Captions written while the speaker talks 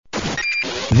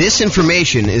This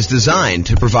information is designed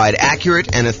to provide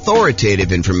accurate and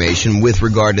authoritative information with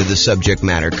regard to the subject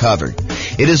matter covered.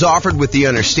 It is offered with the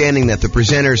understanding that the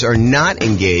presenters are not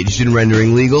engaged in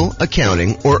rendering legal,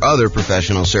 accounting, or other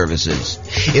professional services.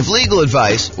 If legal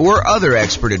advice or other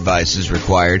expert advice is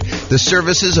required, the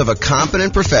services of a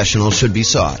competent professional should be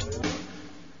sought.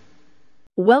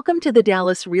 Welcome to the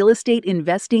Dallas Real Estate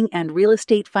Investing and Real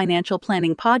Estate Financial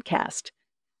Planning Podcast.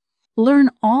 Learn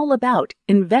all about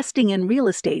investing in real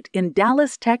estate in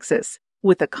Dallas, Texas,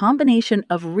 with a combination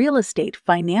of real estate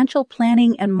financial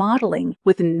planning and modeling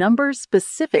with numbers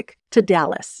specific to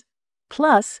Dallas,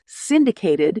 plus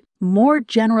syndicated, more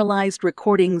generalized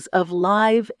recordings of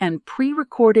live and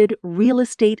pre-recorded real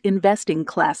estate investing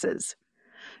classes.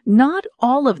 Not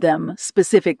all of them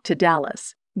specific to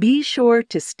Dallas. Be sure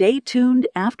to stay tuned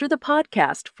after the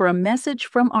podcast for a message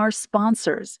from our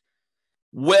sponsors.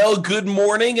 Well, good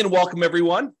morning and welcome,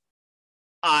 everyone.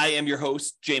 I am your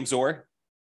host, James Orr,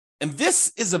 and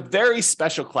this is a very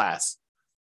special class.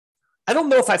 I don't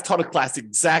know if I've taught a class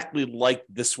exactly like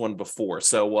this one before,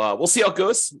 so we'll see how it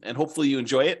goes, and hopefully you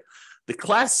enjoy it. The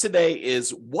class today is,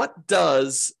 what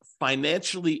does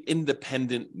financially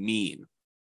independent mean?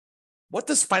 What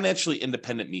does financially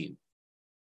independent mean?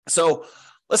 So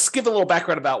let's give a little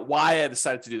background about why I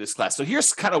decided to do this class. So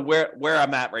here's kind of where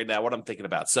I'm at right now, what I'm thinking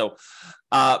about. So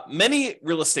many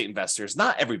real estate investors,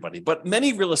 not everybody, but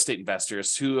many real estate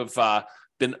investors who have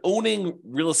been owning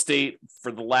real estate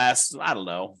for the last,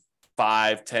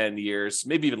 5-10 years,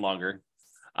 maybe even longer,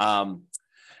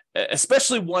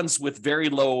 especially ones with very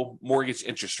low mortgage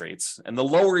interest rates. And the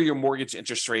lower your mortgage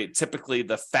interest rate, typically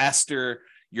the faster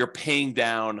you're paying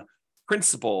down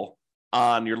principal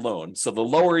on your loan. So the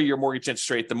lower your mortgage interest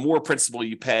rate, the more principal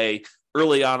you pay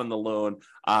early on in the loan.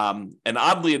 And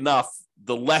oddly enough,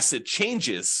 the less it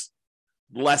changes,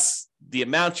 less the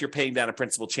amount you're paying down in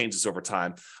principal changes over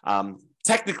time.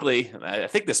 Technically, I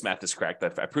think this math is correct.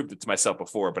 I proved it to myself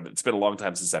before, but it's been a long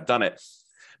time since I've done it.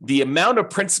 The amount of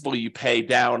principal you pay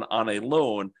down on a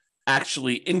loan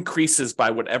actually increases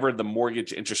by whatever the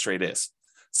mortgage interest rate is.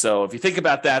 So if you think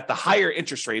about that, the higher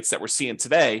interest rates that we're seeing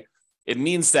today, it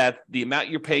means that the amount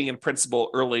you're paying in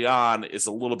principal early on is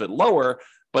a little bit lower,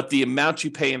 but the amount you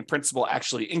pay in principal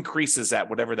actually increases at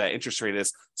whatever that interest rate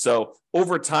is. So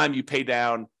over time, you pay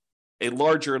down a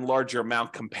larger and larger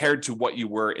amount compared to what you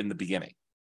were in the beginning,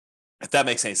 if that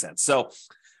makes any sense. So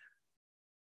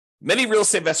many real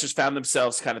estate investors found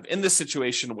themselves kind of in this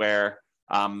situation where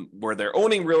they're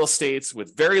owning real estates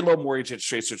with very low mortgage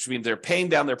interest rates, which means they're paying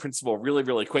down their principal really,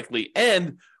 really quickly.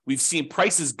 And we've seen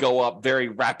prices go up very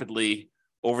rapidly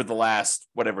over the last,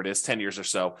 10 years or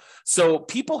so. So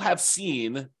people have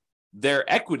seen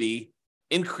their equity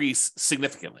increase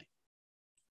significantly.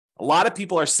 A lot of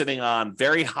people are sitting on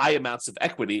very high amounts of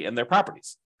equity in their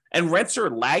properties, and rents are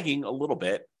lagging a little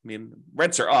bit. I mean,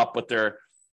 rents are up, but they're,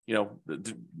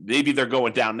 maybe they're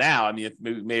going down now. I mean, it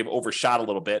may have overshot a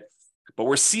little bit, but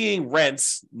we're seeing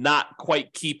rents not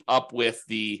quite keep up with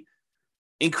the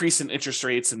increase in interest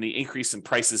rates and the increase in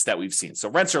prices that we've seen. So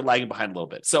rents are lagging behind a little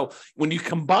bit. So when you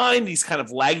combine these kind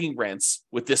of lagging rents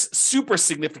with this super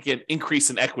significant increase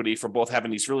in equity from both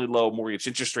having these really low mortgage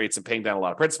interest rates and paying down a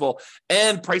lot of principal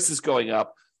and prices going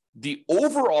up, the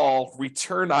overall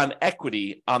return on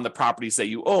equity on the properties that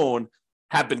you own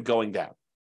have been going down.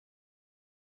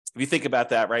 If you think about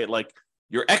that, right? Like,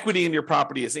 your equity in your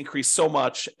property has increased so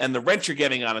much, and the rent you're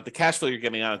getting on it, the cash flow you're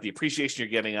getting on it, the appreciation you're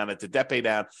getting on it, the debt pay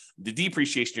down, the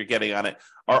depreciation you're getting on it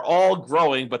are all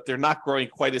growing, but they're not growing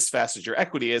quite as fast as your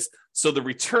equity is. So the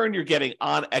return you're getting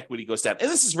on equity goes down.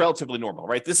 And this is relatively normal,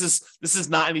 right? This is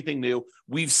not anything new.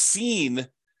 We've seen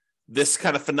this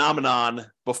kind of phenomenon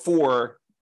before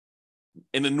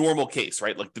in a normal case,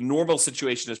 right? Like, the normal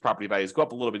situation is property values go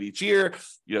up a little bit each year.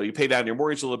 You pay down your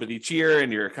mortgage a little bit each year,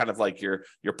 and you're kind of like your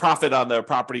profit on the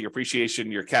property, your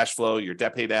appreciation, your cash flow, your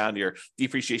debt pay down, your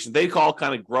depreciation, they all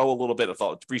kind of grow a little bit. If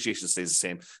all depreciation stays the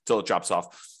same until it drops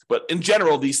off. But in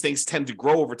general, these things tend to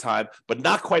grow over time, but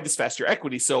not quite as fast as your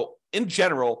equity. So in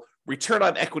general, return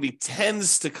on equity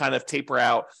tends to kind of taper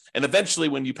out. And eventually,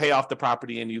 when you pay off the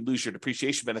property and you lose your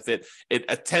depreciation benefit,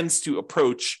 it tends to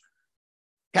approach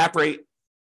cap rate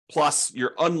plus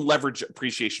your unleveraged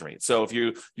appreciation rate. So if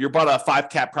you bought a 5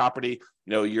 cap property,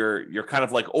 your kind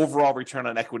of like overall return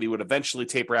on equity would eventually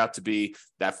taper out to be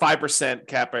that 5%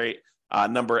 cap rate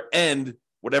number, and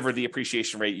whatever the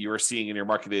appreciation rate you are seeing in your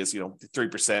market is,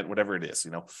 3%, whatever it is,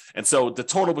 And so the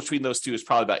total between those two is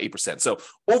probably about 8%. So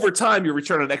over time, your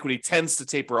return on equity tends to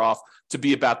taper off to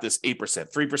be about this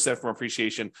 8%, 3% from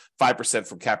appreciation, 5%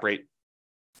 from cap rate.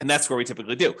 And that's where we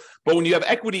typically do. But when you have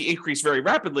equity increase very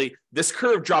rapidly, this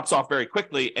curve drops off very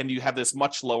quickly and you have this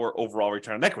much lower overall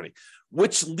return on equity,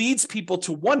 which leads people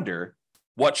to wonder,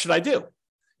 what should I do?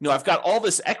 I've got all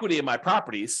this equity in my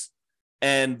properties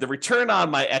and the return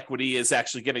on my equity is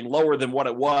actually getting lower than what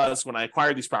it was when I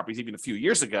acquired these properties even a few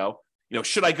years ago.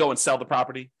 Should I go and sell the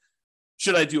property?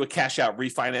 Should I do a cash out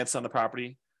refinance on the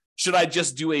property? Should I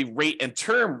just do a rate and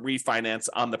term refinance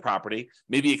on the property,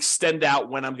 maybe extend out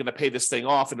when I'm going to pay this thing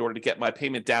off in order to get my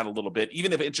payment down a little bit,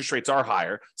 even if interest rates are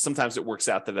higher? Sometimes it works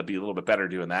out that it'd be a little bit better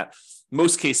doing that.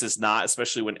 Most cases not,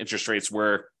 especially when interest rates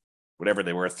were whatever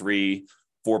they were, 3%,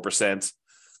 4%,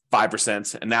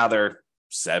 5%, and now they're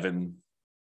 7%,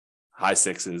 high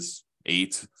 6s,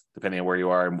 8%, depending on where you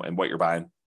are and what you're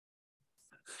buying.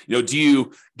 Do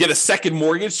you get a second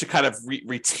mortgage to kind of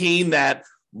retain that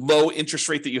low interest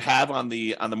rate that you have on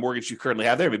the mortgage you currently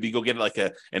have there? Maybe you go get like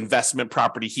a investment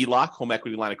property HELOC, home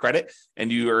equity line of credit,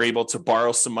 and you are able to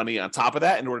borrow some money on top of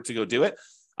that in order to go do it.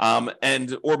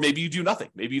 Or maybe you do nothing.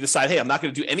 Maybe you decide, hey, I'm not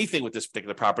going to do anything with this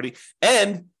particular property.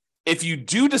 And if you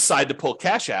do decide to pull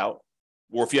cash out,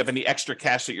 or if you have any extra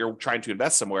cash that you're trying to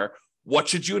invest somewhere, what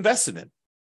should you invest it in?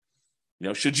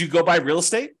 Should you go buy real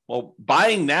estate? Well,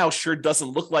 buying now sure doesn't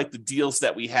look like the deals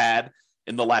that we had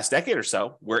in the last decade or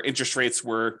so, where interest rates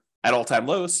were at all-time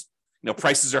lows.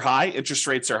 Prices are high, interest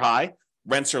rates are high,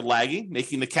 rents are lagging,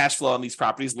 making the cash flow on these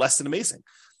properties less than amazing.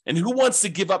 And who wants to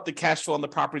give up the cash flow on the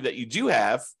property that you do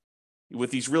have with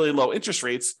these really low interest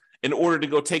rates in order to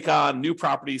go take on new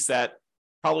properties that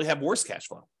probably have worse cash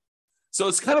flow? So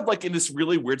it's kind of like in this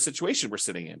really weird situation we're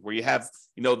sitting in, where you have,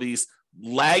 these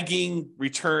lagging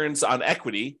returns on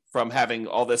equity from having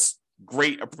all this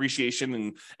great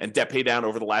appreciation and debt pay down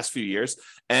over the last few years.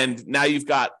 And now you've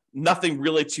got nothing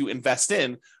really to invest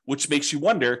in, which makes you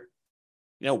wonder,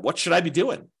 what should I be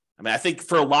doing? I think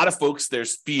for a lot of folks,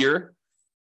 there's fear.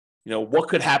 What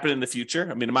could happen in the future?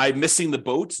 Am I missing the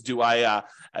boat? Do I,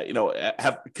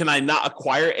 can I not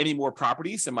acquire any more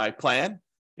properties in my plan?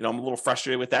 I'm a little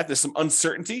frustrated with that. There's some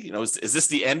uncertainty. Is this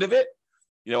the end of it?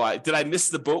 Did I miss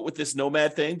the boat with this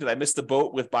nomad thing? Did I miss the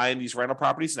boat with buying these rental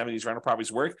properties and having these rental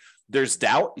properties work? There's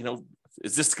doubt.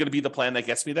 Is this going to be the plan that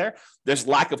gets me there? There's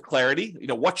lack of clarity.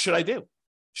 What should I do?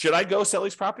 Should I go sell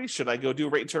these properties? Should I go do a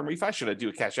rate and term refi? Should I do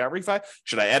a cash out refi?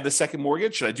 Should I add the second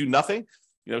mortgage? Should I do nothing?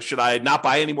 Should I not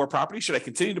buy any more properties? Should I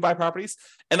continue to buy properties?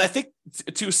 And I think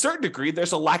to a certain degree,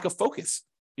 there's a lack of focus.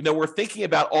 We're thinking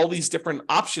about all these different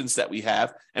options that we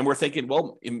have, and we're thinking,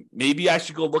 well, maybe I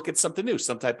should go look at something new,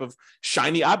 some type of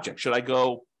shiny object. Should I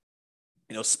go,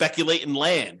 speculate in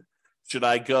land? Should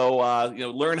I go,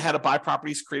 learn how to buy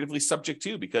properties creatively subject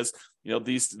to? Because,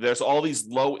 there's all these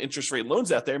low interest rate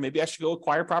loans out there. Maybe I should go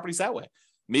acquire properties that way.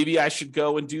 Maybe I should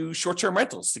go and do short-term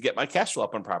rentals to get my cash flow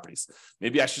up on properties.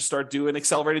 Maybe I should start doing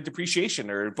accelerated depreciation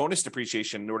or bonus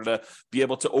depreciation in order to be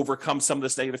able to overcome some of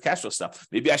this negative cash flow stuff.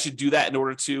 Maybe I should do that in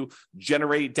order to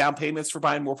generate down payments for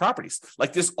buying more properties.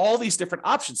 Like there's all these different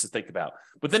options to think about.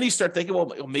 But then you start thinking,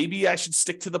 well, maybe I should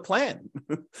stick to the plan.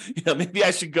 Maybe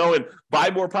I should go and buy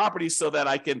more properties so that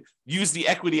I can use the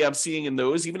equity I'm seeing in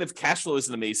those, even if cash flow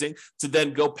isn't amazing, to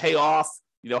then go pay off,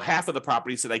 half of the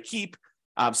properties that I keep.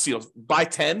 Buy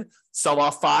 10, sell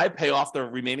off 5, pay off the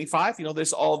remaining 5.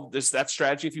 There's that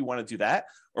strategy if you want to do that.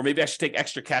 Or maybe I should take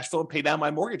extra cash flow and pay down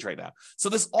my mortgage right now. So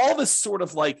there's all this sort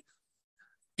of like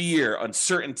fear,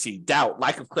 uncertainty, doubt,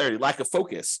 lack of clarity, lack of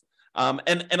focus.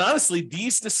 And honestly,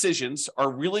 these decisions are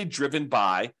really driven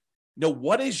by,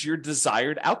 what is your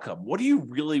desired outcome? What do you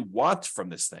really want from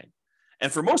this thing?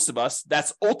 And for most of us,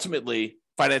 that's ultimately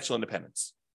financial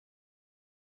independence.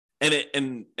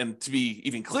 And to be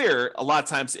even clearer, a lot of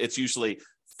times it's usually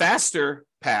faster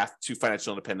path to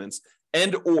financial independence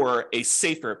and or a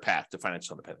safer path to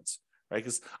financial independence, right?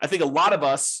 Because I think a lot of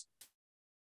us,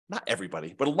 not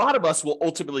everybody, but a lot of us will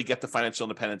ultimately get to financial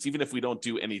independence, even if we don't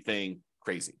do anything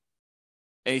crazy,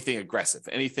 anything aggressive,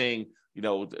 anything,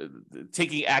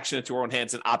 taking action into our own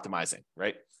hands and optimizing,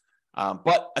 right?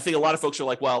 But I think a lot of folks are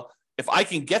like, well, if I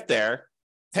can get there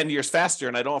 10 years faster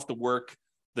and I don't have to work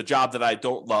the job that I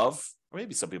don't love, or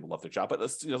maybe some people love their job, but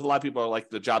a lot of people are like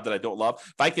the job that I don't love.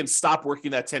 If I can stop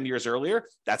working that 10 years earlier,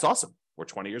 that's awesome. Or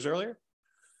 20 years earlier.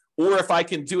 Or if I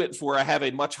can do it where I have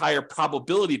a much higher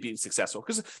probability of being successful,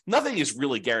 because nothing is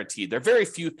really guaranteed. There are very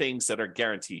few things that are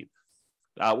guaranteed.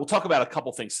 We'll talk about a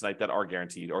couple things tonight that are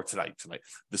guaranteed, or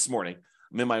this morning.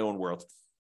 I'm in my own world.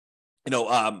 There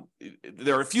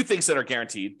are a few things that are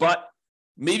guaranteed, but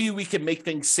maybe we can make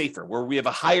things safer where we have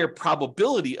a higher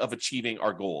probability of achieving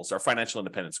our goals, our financial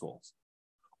independence goals.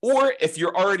 Or if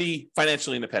you're already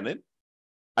financially independent,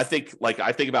 I think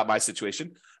about my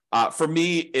situation. For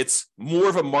me, it's more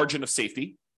of a margin of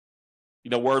safety.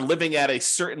 we're living at a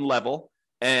certain level.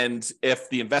 And if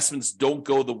the investments don't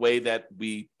go the way that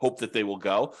we hope that they will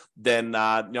go, then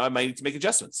I might need to make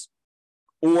adjustments.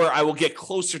 Or I will get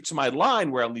closer to my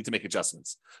line where I'll need to make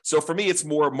adjustments. So for me, it's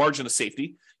more margin of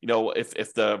safety.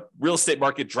 If the real estate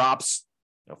market drops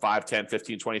 5, 10,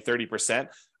 15, 20, 30%,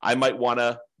 I might want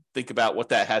to think about what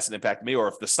that has an impact on me. Or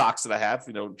if the stocks that I have,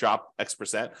 drop X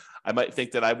percent, I might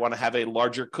think that I want to have a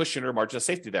larger cushion or margin of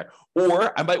safety there.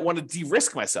 Or I might want to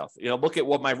de-risk myself, look at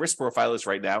what my risk profile is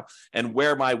right now and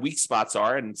where my weak spots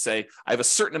are and say, I have a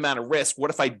certain amount of risk.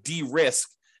 What if I de-risk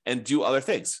and do other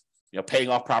things? Paying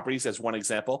off properties as one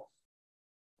example,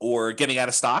 or getting out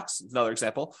of stocks is another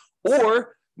example.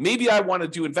 Or maybe I want to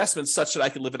do investments such that I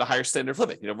can live at a higher standard of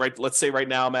living. Right? Let's say right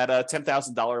now I'm at a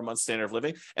 $10,000 a month standard of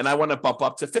living, and I want to bump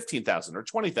up to $15,000 or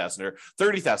 $20,000 or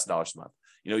 $30,000 a month.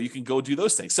 You can go do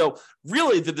those things. So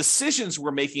really, the decisions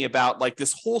we're making about like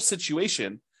this whole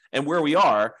situation and where we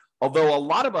are, although a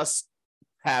lot of us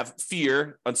have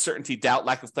fear, uncertainty, doubt,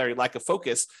 lack of clarity, lack of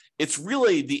focus, it's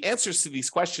really the answers to these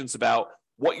questions about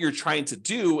what you're trying to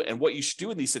do and what you should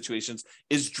do in these situations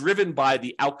is driven by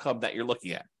the outcome that you're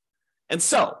looking at. And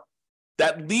so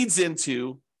that leads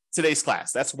into today's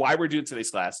class. That's why we're doing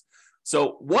today's class.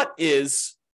 So what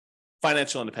is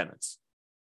financial independence?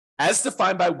 As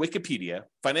defined by Wikipedia,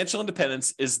 financial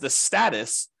independence is the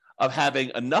status of having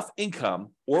enough income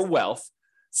or wealth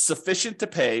sufficient to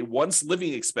pay one's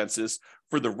living expenses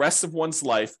for the rest of one's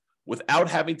life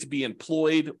without having to be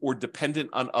employed or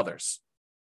dependent on others.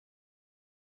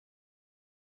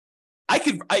 I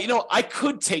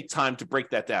could take time to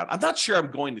break that down. I'm not sure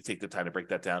I'm going to take the time to break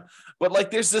that down, but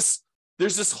like there's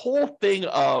this whole thing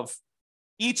of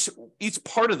each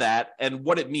part of that and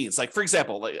what it means. Like, for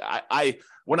example, like I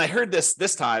when I heard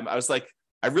this time, I was like,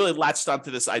 I really latched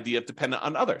onto this idea of dependent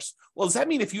on others. Well, does that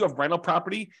mean if you have rental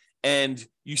property and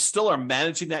you still are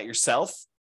managing that yourself,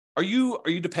 are you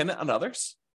dependent on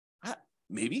others?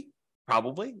 Maybe,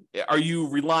 probably. Are you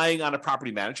relying on a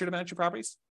property manager to manage your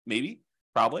properties? Maybe,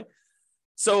 probably.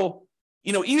 So,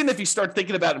 even if you start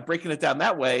thinking about it and breaking it down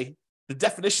that way, the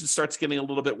definition starts getting a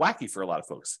little bit wacky for a lot of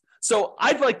folks. So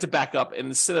I'd like to back up, and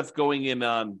instead of going in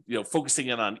on, focusing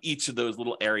in on each of those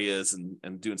little areas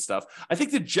and doing stuff, I think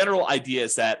the general idea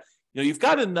is that, you've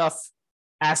got enough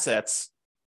assets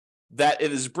that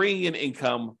it is bringing in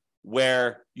income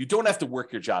where you don't have to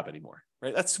work your job anymore,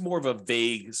 right? That's more of a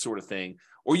vague sort of thing.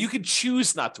 Or you could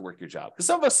choose not to work your job. Because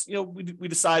some of us, we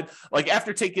decide, like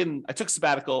after I took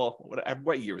sabbatical,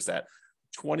 what year was that?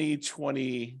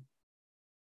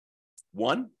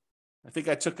 2021? I think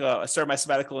I started my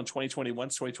sabbatical in 2021,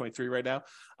 it's 2023 right now.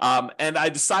 And I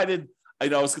decided, I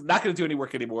was not going to do any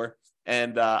work anymore.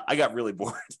 And I got really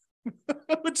bored,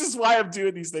 which is why I'm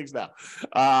doing these things now.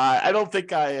 I don't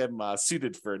think I am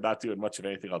suited for not doing much of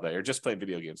anything all day or just playing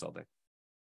video games all day.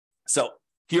 So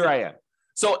here I am.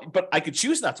 But I could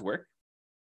choose not to work.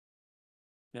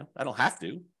 I don't have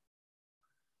to.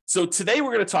 So today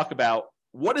we're going to talk about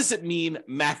what does it mean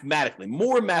mathematically,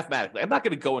 more mathematically. I'm not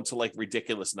going to go into like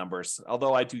ridiculous numbers,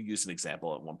 although I do use an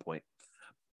example at one point.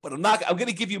 But I'm going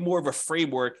to give you more of a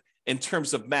framework in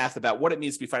terms of math about what it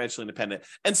means to be financially independent.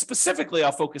 And specifically,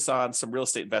 I'll focus on some real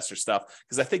estate investor stuff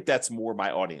because I think that's more my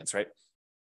audience, right?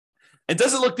 It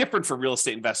doesn't look different for real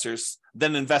estate investors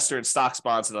than an investor in stocks,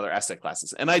 bonds, and other asset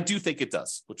classes. And I do think it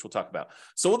does, which we'll talk about.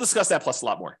 So we'll discuss that plus a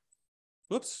lot more.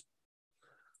 Whoops.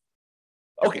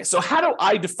 Okay, so how do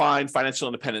I define financial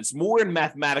independence more in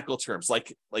mathematical terms?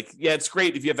 Like, yeah, it's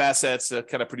great if you have assets that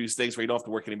kind of produce things where you don't have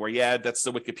to work anymore. Yeah, that's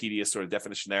the Wikipedia sort of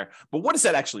definition there. But what does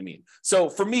that actually mean? So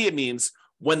for me, it means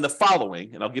when the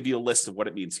following, and I'll give you a list of what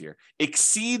it means here,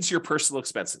 exceeds your personal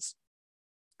expenses.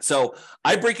 So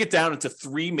I break it down into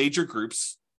three major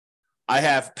groups. I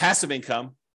have passive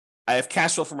income, I have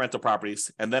cash flow from rental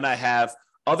properties, and then I have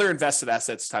other invested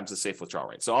assets times the safe withdrawal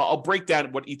rate. So I'll break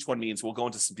down what each one means. We'll go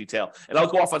into some detail, and I'll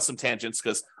go off on some tangents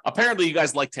because apparently you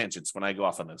guys like tangents when I go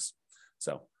off on this.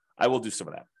 So I will do some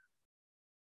of that.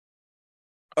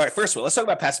 All right, first of all, let's talk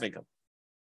about passive income.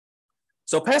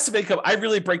 So passive income, I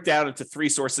really break down into three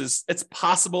sources. It's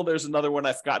possible there's another one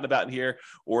I've forgotten about in here,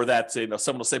 or that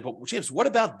someone will say, "But James, what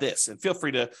about this?" And feel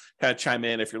free to kind of chime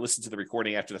in. If you're listening to the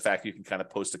recording after the fact, you can kind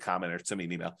of post a comment or send me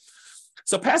an email.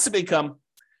 So passive income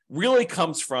really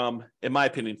comes from, in my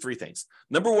opinion, three things.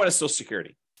 Number one is Social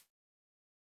Security.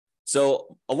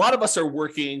 So a lot of us are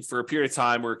working for a period of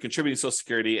time, we're contributing to Social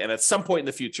Security, and at some point in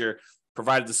the future,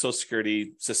 provided the Social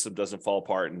Security system doesn't fall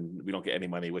apart and we don't get any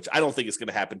money, which I don't think is going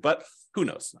to happen, but who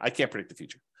knows? I can't predict the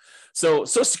future. So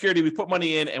Social Security, we put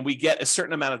money in and we get a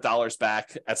certain amount of dollars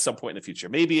back at some point in the future.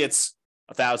 Maybe it's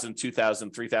 $1,000,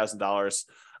 $2,000, $3,000.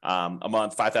 a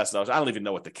month, $5,000. I don't even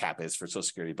know what the cap is for Social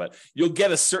Security, but you'll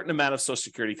get a certain amount of Social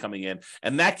Security coming in,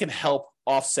 and that can help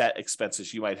offset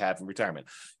expenses you might have in retirement.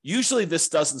 Usually this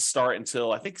doesn't start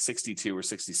until I think 62 or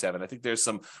 67. I think there's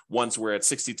some ones where at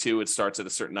 62, it starts at a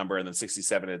certain number, and then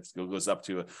 67, it goes up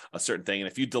to a certain thing.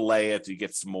 And if you delay it, you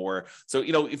get some more. So,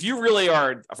 if you really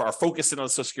are focusing on the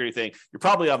Social Security thing, you're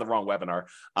probably on the wrong webinar.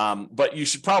 But you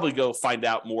should probably go find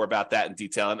out more about that in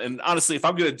detail. And honestly, if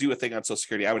I'm going to do a thing on Social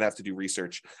Security, I would have to do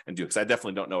research and do it, because I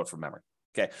definitely don't know it from memory.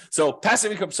 Okay. So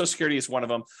passive income Social Security is one of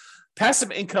them.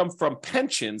 Passive income from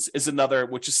pensions is another,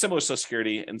 which is similar to Social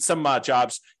Security. In some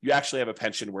jobs, you actually have a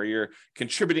pension where you're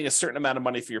contributing a certain amount of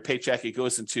money for your paycheck. It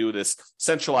goes into this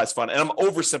centralized fund. And I'm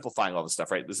oversimplifying all this stuff,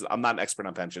 right? I'm not an expert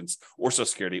on pensions or Social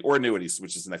Security or annuities,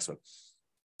 which is the next one.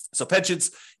 So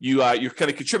pensions, you're kind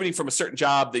of contributing from a certain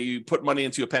job that you put money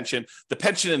into a pension. The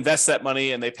pension invests that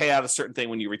money and they pay out a certain thing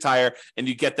when you retire, and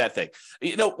you get that thing.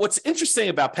 What's interesting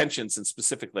about pensions, and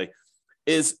specifically,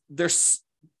 is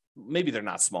maybe they're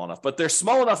not small enough, but they're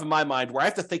small enough in my mind where I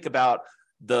have to think about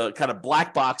the kind of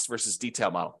black box versus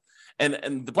detail model.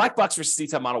 And the black box versus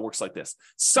detail model works like this.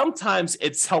 Sometimes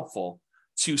it's helpful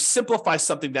to simplify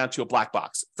something down to a black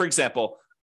box. For example,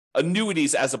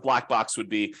 annuities as a black box would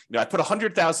be, I put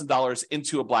 $100,000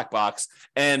 into a black box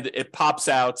and it pops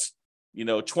out,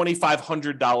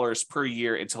 $2,500 per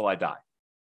year until I die.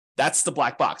 That's the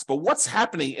black box. But what's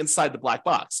happening inside the black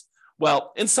box?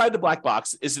 Well, inside the black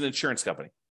box is an insurance company.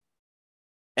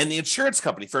 And the insurance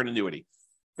company for an annuity,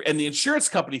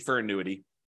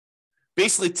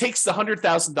 basically takes the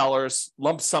 $100,000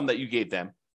 lump sum that you gave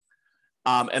them,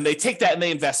 and they take that and they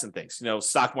invest in things,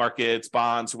 stock markets,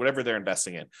 bonds, whatever they're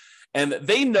investing in. And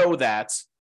they know that,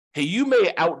 hey, you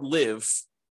may outlive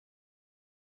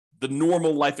the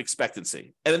normal life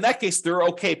expectancy. And in that case, they're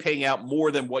okay paying out more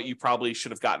than what you probably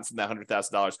should have gotten from that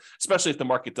 $100,000, especially if the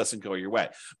market doesn't go your way.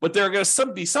 But there are going to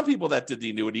be some people that did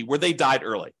the annuity where they died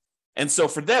early. And so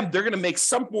for them, they're going to make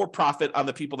some more profit on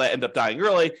the people that end up dying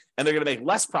early, and they're going to make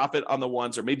less profit on the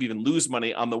ones, or maybe even lose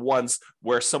money on the ones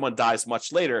where someone dies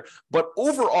much later. But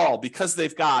overall, because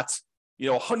they've got,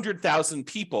 100,000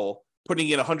 people putting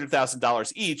in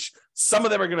 $100,000 each, some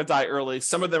of them are going to die early.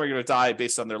 Some of them are going to die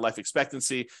based on their life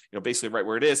expectancy, basically right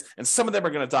where it is. And some of them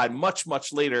are going to die much,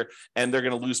 much later, and they're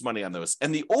going to lose money on those.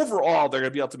 And the overall, they're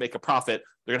going to be able to make a profit.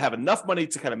 They're going to have enough money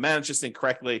to kind of manage this thing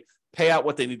correctly, pay out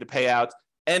what they need to pay out,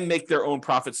 and make their own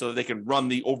profit so that they can run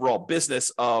the overall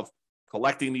business of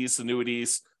collecting these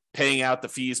annuities, paying out the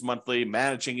fees monthly,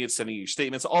 managing it, sending you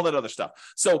statements, all that other stuff.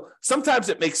 So sometimes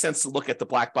it makes sense to look at the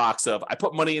black box of, I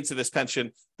put money into this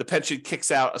pension, the pension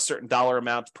kicks out a certain dollar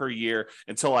amount per year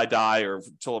until I die or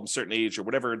until I'm a certain age or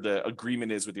whatever the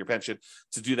agreement is with your pension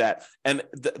to do that. And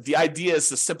the idea is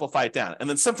to simplify it down. And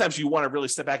then sometimes you want to really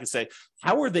step back and say,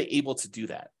 how are they able to do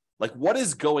that? Like, what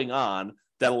is going on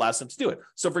that allows them to do it?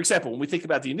 So for example, when we think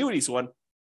about the annuities one,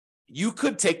 you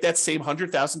could take that same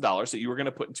 $100,000 that you were going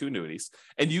to put into annuities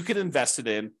and you could invest it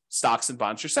in stocks and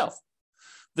bonds yourself.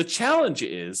 The challenge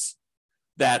is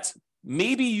that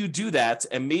maybe you do that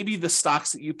and maybe the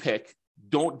stocks that you pick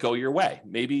don't go your way.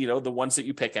 Maybe, the ones that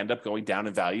you pick end up going down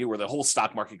in value, or the whole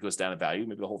stock market goes down in value.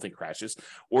 Maybe the whole thing crashes,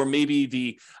 or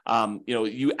maybe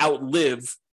you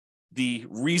outlive the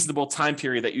reasonable time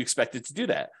period that you expected to do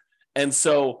that. And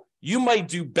so you might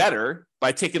do better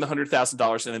by taking the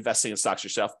 $100,000 and investing in stocks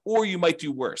yourself, or you might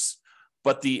do worse.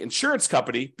 But the insurance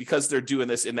company, because they're doing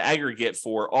this in the aggregate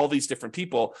for all these different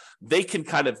people, they can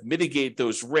kind of mitigate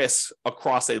those risks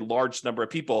across a large number of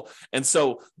people. And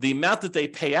so the amount that they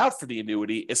pay out for the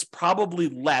annuity is probably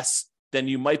less than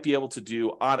you might be able to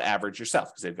do on average yourself,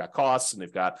 because they've got costs and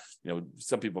they've got,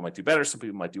 some people might do better, some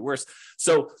people might do worse.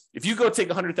 So if you go take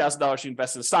 $100,000, you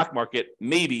invest in the stock market,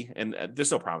 maybe, and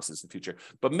there's no promises in the future,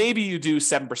 but maybe you do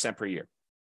 7% per year.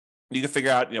 You can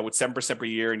figure out, with 7% per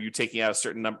year and you taking out a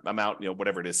certain amount,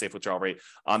 whatever it is, safe withdrawal rate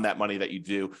on that money that you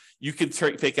do, you can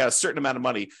take out a certain amount of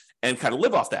money and kind of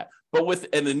live off that. But with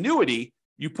an annuity,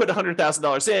 you put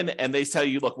 $100,000 in and they tell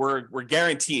you, look, we're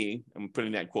guaranteeing, I'm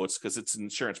putting that in quotes because it's an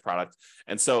insurance product.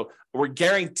 And so we're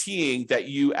guaranteeing that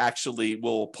you actually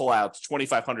will pull out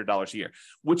 $2,500 a year,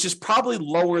 which is probably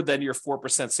lower than your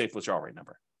 4% safe withdrawal rate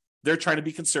number. They're trying to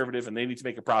be conservative and they need to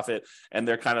make a profit. And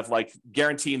they're kind of like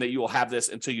guaranteeing that you will have this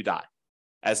until you die.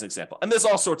 as an example. And there's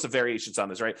all sorts of variations on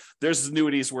this, right? There's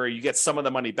annuities where you get some of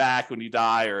the money back when you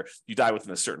die, or you die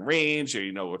within a certain range,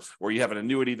 or, or you have an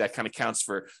annuity that kind of counts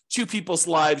for two people's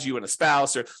lives, you and a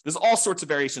spouse, or there's all sorts of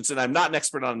variations. And I'm not an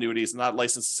expert on annuities, I'm not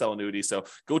licensed to sell annuities. So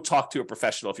go talk to a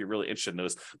professional if you're really interested in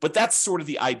those. But that's sort of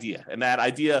the idea. And that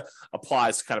idea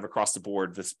applies kind of across the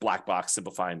board, this black box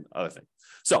simplifying other thing.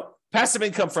 So passive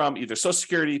income from either Social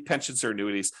Security, pensions, or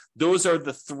annuities. Those are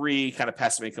the three kind of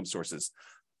passive income sources.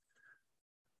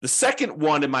 The second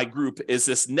one in my group is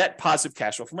this net positive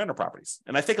cash flow from rental properties.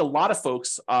 And I think a lot of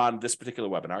folks on this particular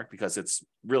webinar, because it's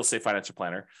Real Estate Financial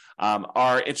Planner,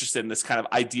 are interested in this kind of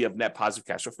idea of net positive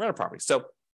cash flow from rental properties. So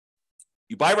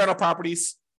you buy rental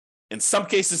properties. In some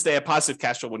cases, they have positive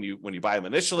cash flow when you buy them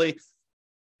initially,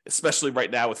 especially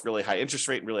right now with really high interest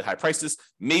rate and really high prices.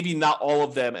 Maybe not all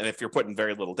of them, and if you're putting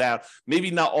very little down, maybe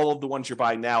not all of the ones you're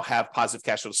buying now have positive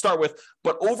cash flow to start with.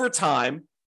 But over time,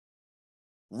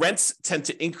 rents tend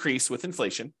to increase with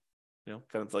inflation, kind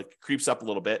of like creeps up a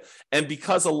little bit. And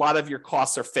because a lot of your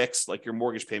costs are fixed, like your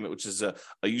mortgage payment, which is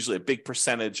usually a big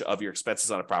percentage of your expenses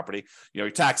on a property, your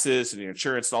taxes and your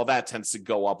insurance and all that tends to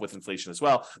go up with inflation as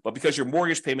well. But because your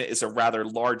mortgage payment is a rather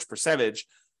large percentage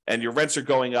and your rents are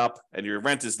going up and your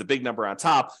rent is the big number on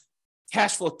top,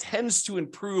 cash flow tends to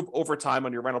improve over time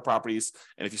on your rental properties.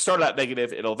 And if you start out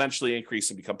negative, it'll eventually increase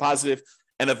and become positive.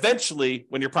 And eventually,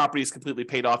 when your property is completely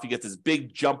paid off, you get this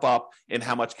big jump up in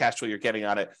how much cash flow you're getting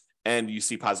on it, and you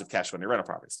see positive cash flow on your rental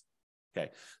properties.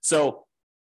 Okay, so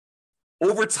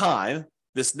over time,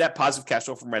 this net positive cash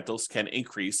flow from rentals can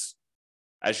increase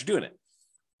as you're doing it.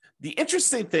 The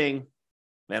interesting thing,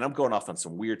 man, I'm going off on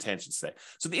some weird tangents today.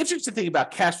 So the interesting thing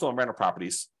about cash flow and rental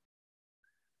properties,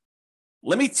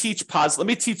 let me teach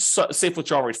safe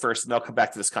withdrawal rate first, and then I'll come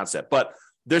back to this concept. But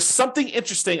there's something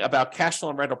interesting about cash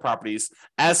flow and rental properties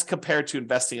as compared to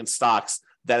investing in stocks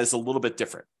that is a little bit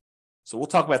different. So we'll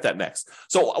talk about that next.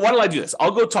 So why don't I do this? I'll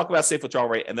go talk about safe withdrawal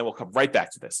rate, and then we'll come right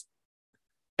back to this.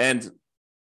 And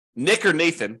Nick or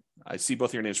Nathan, I see both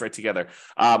of your names right together.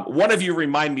 One of you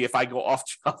remind me if I go off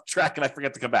track and I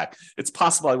forget to come back. It's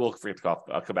possible I will forget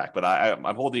to come back, but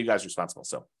I'm holding you guys responsible.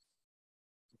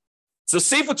 So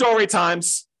safe withdrawal rate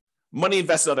times money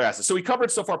invested in other assets. So we covered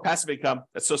so far passive income,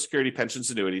 that's Social Security, pensions,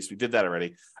 annuities. We did that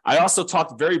already. I also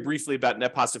talked very briefly about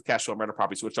net positive cash flow and rental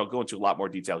properties, which I'll go into a lot more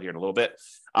detail here in a little bit.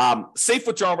 Safe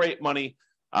withdrawal rate money,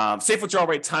 safe withdrawal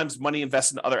rate times money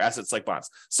invested in other assets like bonds.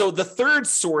 So the third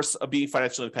source of being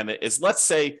financially independent is, let's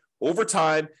say over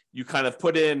time, you kind of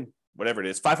put in whatever it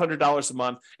is, $500 a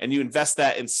month, and you invest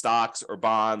that in stocks or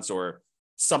bonds or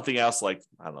something else like,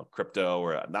 I don't know, crypto,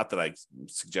 or not that I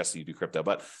suggest you do crypto,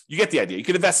 but you get the idea. You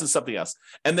can invest in something else.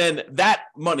 And then that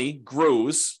money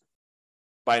grows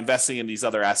by investing in these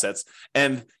other assets.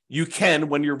 And you can,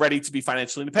 when you're ready to be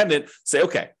financially independent, say,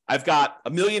 okay, I've got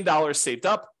 $1 million saved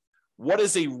up. What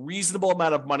is a reasonable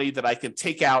amount of money that I can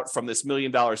take out from this $1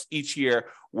 million each year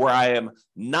where I am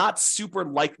not super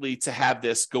likely to have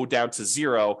this go down to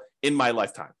zero in my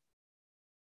lifetime?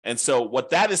 And so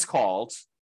what that is called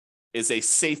is a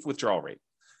safe withdrawal rate.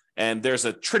 And there's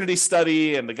a Trinity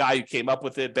study, and the guy who came up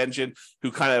with it, Benjamin,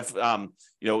 who kind of,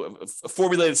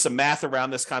 formulated some math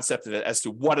around this concept as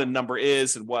to what a number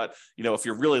is and what, if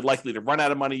you're really likely to run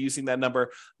out of money using that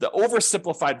number. The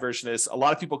oversimplified version is, a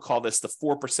lot of people call this the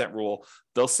 4% rule.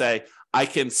 They'll say, I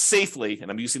can safely, and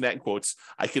I'm using that in quotes,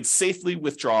 I can safely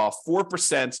withdraw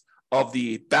 4% of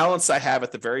the balance I have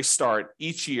at the very start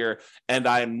each year, and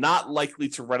I am not likely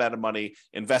to run out of money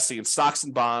investing in stocks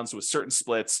and bonds with certain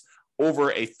splits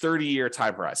over a 30-year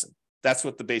time horizon. That's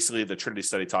what basically the Trinity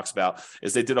study talks about,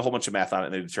 is they did a whole bunch of math on it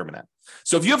and they determined that.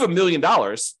 So if you have $1 million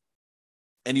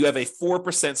and you have a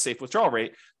 4% safe withdrawal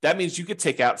rate, that means you could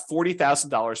take out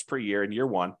 $40,000 per year in year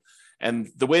one.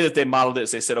 And the way that they modeled it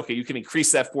is they said, okay, you can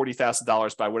increase that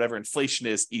 $40,000 by whatever inflation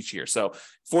is each year. So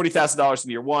 $40,000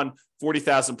 in year one,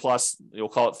 40,000 plus, you'll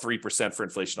call it 3% for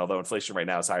inflation, although inflation right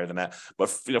now is higher than that. But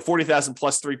 40,000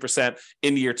 plus 3%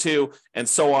 in year two, and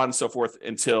so on and so forth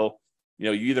until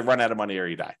you either run out of money or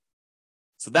you die.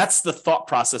 So that's the thought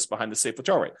process behind the safe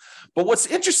withdrawal rate. But what's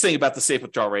interesting about the safe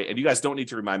withdrawal rate, and you guys don't need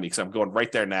to remind me because I'm going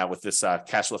right there now with this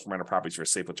cash flow from rental properties for a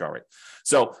safe withdrawal rate.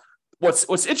 So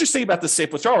what's interesting about the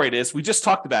safe withdrawal rate is, we just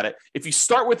talked about it. If you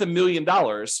start with $1 million,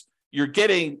 you're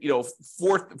getting,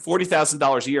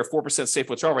 $40,000 a year, 4% safe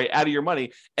withdrawal rate out of your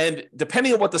money. And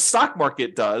depending on what the stock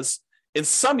market does, in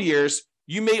some years,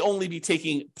 you may only be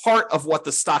taking part of what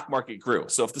the stock market grew.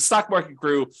 So if the stock market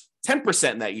grew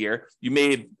 10% in that year, you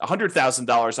made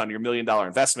 $100,000 on your $1 million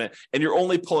investment, and you're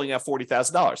only pulling out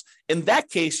 $40,000. In that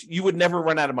case, you would never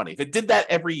run out of money. If it did that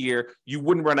every year, you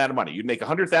wouldn't run out of money. You'd make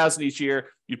 $100,000 each year,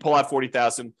 you'd pull out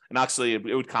 $40,000, and actually it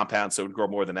would compound, so it would grow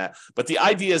more than that. But the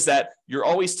idea is that you're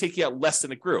always taking out less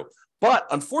than it grew. But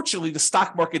unfortunately, the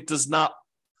stock market does not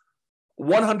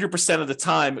 100% of the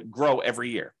time grow every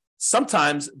year.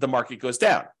 Sometimes the market goes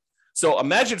down. So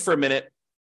imagine for a minute,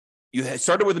 you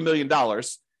started with $1 million.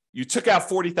 You took out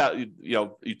 40,000,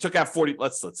 you took out 40,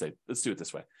 let's do it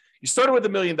this way. You started with $1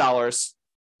 million.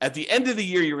 At the end of the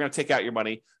year, you were going to take out your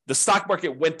money. The stock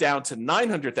market went down to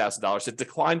 $900,000. It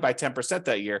declined by 10%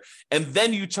 that year. And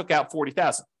then you took out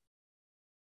 40,000.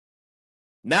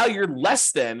 Now you're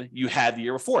less than you had the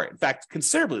year before. In fact,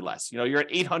 considerably less. You're at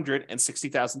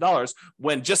 $860,000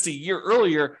 when just a year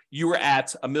earlier, you were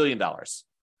at $1 million.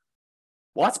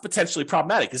 Well, that's potentially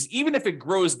problematic because even if it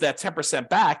grows that 10%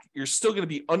 back, you're still going to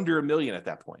be under $1 million at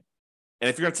that point. And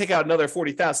if you're going to take out another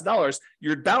 $40,000,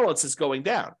 your balance is going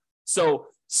down. So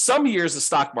some years the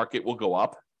stock market will go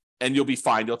up and you'll be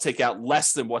fine. You'll take out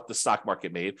less than what the stock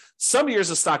market made. Some years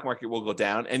the stock market will go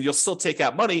down and you'll still take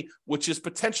out money, which is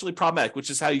potentially problematic,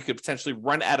 which is how you could potentially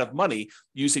run out of money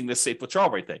using this safe withdrawal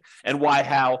rate thing. And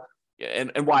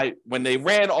why when they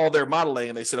ran all their modeling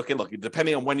and they said, okay, look,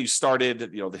 depending on when you started,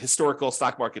 the historical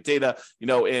stock market data,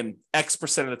 in X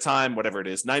percent of the time, whatever it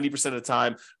is, 90% of the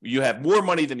time, you have more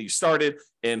money than you started.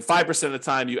 And 5% of the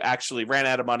time, you actually ran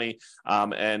out of money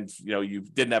and you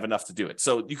didn't have enough to do it.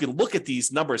 So you can look at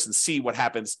these numbers and see what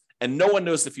happens. And no one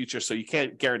knows the future, so you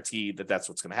can't guarantee that that's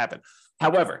what's going to happen.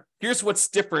 However, here's what's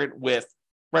different with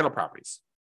rental properties.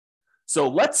 So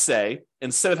let's say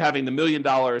instead of having the $1 million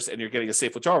and you're getting a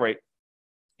safe withdrawal rate,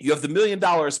 you have the $1 million,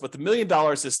 but the $1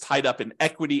 million is tied up in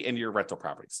equity in your rental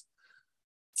properties,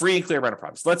 free and clear rental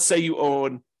properties. Let's say you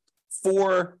own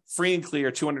 4 free and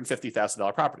clear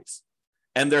 $250,000 properties,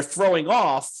 and they're throwing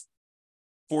off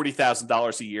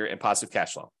 $40,000 a year in positive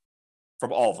cash flow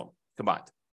from all of them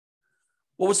combined.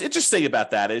 Well, what's interesting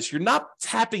about that is you're not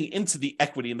tapping into the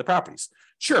equity in the properties.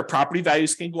 Sure, property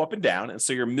values can go up and down, and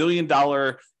so your $1 million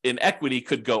in equity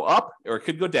could go up or it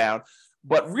could go down.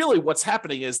 But really what's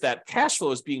happening is that cash flow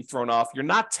is being thrown off. You're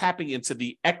not tapping into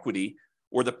the equity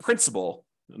or the principal,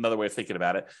 another way of thinking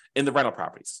about it, in the rental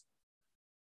properties.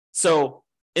 So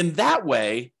in that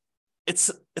way, it's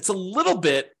a little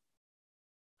bit,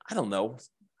 I don't know,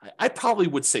 I probably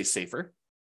would say safer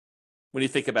when you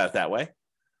think about it that way.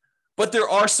 But there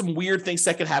are some weird things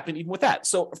that can happen even with that.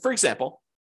 So for example,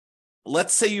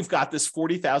 let's say you've got this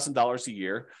 $40,000 a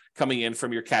year coming in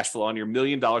from your cash flow on your $1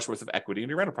 million worth of equity in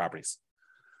your rental properties.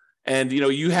 And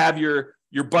you have your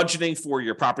budgeting for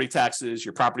your property taxes,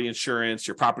 your property insurance,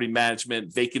 your property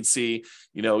management, vacancy,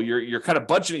 you're kind of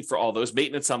budgeting for all those,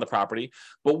 maintenance on the property.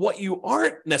 But what you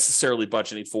aren't necessarily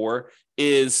budgeting for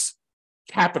is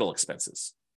capital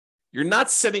expenses. You're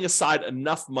not setting aside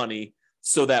enough money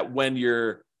so that when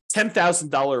your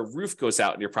 $10,000 roof goes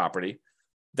out in your property,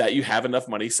 that you have enough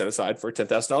money set aside for a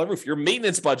 $10,000 roof. Your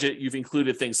maintenance budget, you've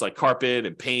included things like carpet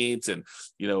and paint and,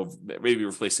 maybe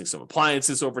replacing some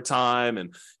appliances over time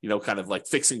and, kind of like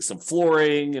fixing some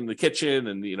flooring in the kitchen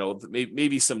and,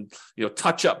 maybe some,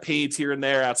 touch up paint here and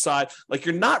there outside. Like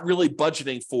you're not really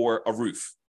budgeting for a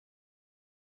roof.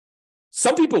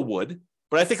 Some people would,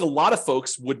 but I think a lot of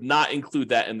folks would not include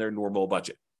that in their normal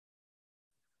budget.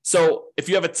 So if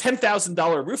you have a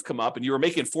 $10,000 roof come up and you were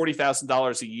making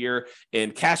 $40,000 a year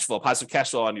in cash flow, positive cash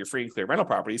flow on your free and clear rental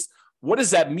properties, what does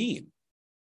that mean?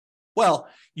 Well,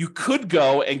 you could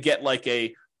go and get like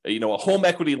a home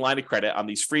equity line of credit on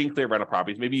these free and clear rental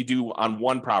properties. Maybe you do on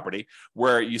one property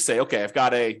where you say, okay,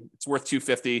 it's worth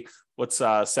 $250. What's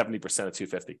 70% of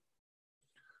 $250?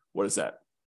 What is that?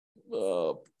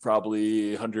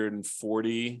 Probably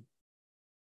 140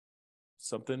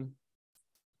 something.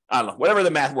 I don't know, whatever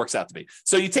the math works out to be.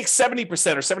 So you take 70%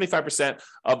 or 75%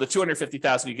 of the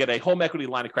 $250,000, you get a home equity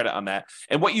line of credit on that.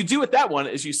 And what you do with that one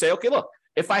is you say, okay, look,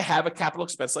 if I have a capital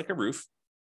expense like a roof,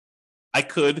 I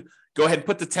could go ahead and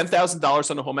put the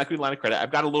 $10,000 on the home equity line of credit. I've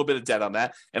got a little bit of debt on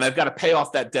that, and I've got to pay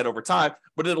off that debt over time,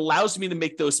 but it allows me to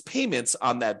make those payments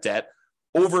on that debt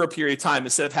over a period of time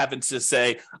instead of having to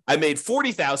say, I made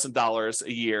 $40,000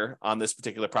 a year on this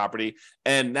particular property.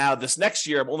 And now this next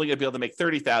year, I'm only going to be able to make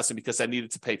 $30,000 because I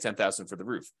needed to pay $10,000 for the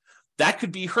roof. That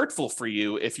could be hurtful for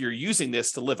you if you're using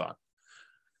this to live on.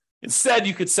 Instead,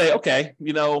 you could say, okay,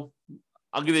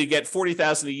 I'm going to get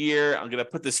 $40,000 a year. I'm going to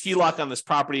put this HELOC on this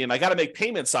property and I got to make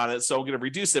payments on it. So I'm going to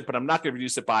reduce it, but I'm not going to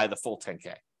reduce it by the full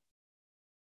 10K.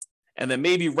 And then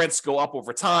maybe rents go up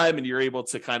over time and you're able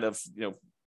to kind of,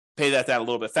 pay that down a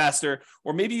little bit faster,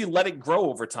 or maybe you let it grow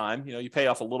over time. You pay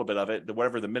off a little bit of it,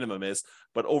 whatever the minimum is,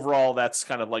 but overall that's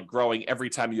kind of like growing every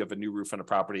time you have a new roof on a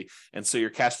property. And so your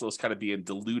cash flow is kind of being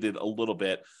diluted a little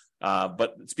bit,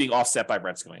 but it's being offset by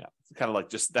rents going up. It's kind of like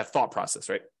just that thought process,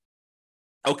 right?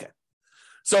 Okay.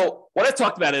 So what I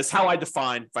talked about is how I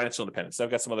define financial independence. I've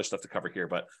got some other stuff to cover here,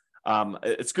 but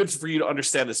it's good for you to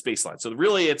understand this baseline. So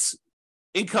really it's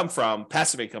income from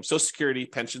passive income, Social Security,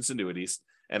 pensions, annuities.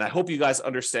 And I hope you guys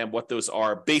understand what those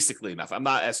are basically enough. I'm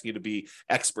not asking you to be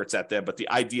experts at them, but the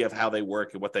idea of how they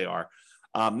work and what they are.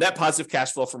 Net positive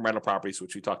cash flow from rental properties,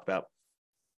 which we talked about.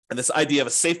 And this idea of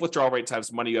a safe withdrawal rate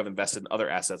times money you have invested in other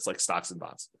assets like stocks and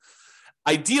bonds.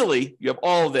 Ideally, you have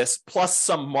all of this plus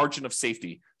some margin of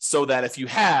safety so that if you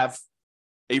have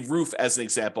a roof, as an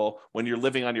example, when you're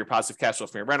living on your positive cash flow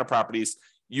from your rental properties,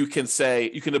 you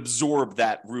can absorb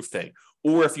that roof thing.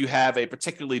 Or if you have a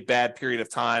particularly bad period of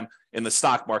time in the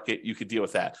stock market, you could deal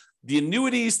with that. The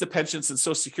annuities, the pensions, and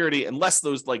Social Security, unless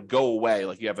those go away,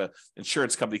 like you have an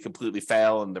insurance company completely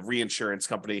fail and the reinsurance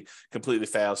company completely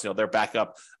fails, their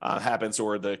backup happens,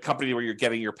 or the company where you're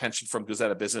getting your pension from goes out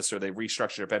of business, or they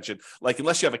restructure your pension.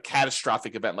 Unless you have a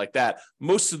catastrophic event like that,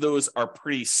 most of those are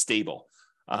pretty stable.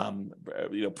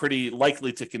 Pretty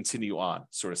likely to continue on,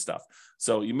 sort of stuff.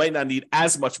 So you might not need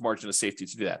as much margin of safety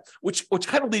to do that, which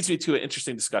kind of leads me to an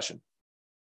interesting discussion.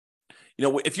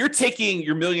 If you're taking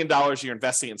your $1 million, you're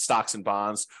investing in stocks and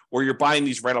bonds, or you're buying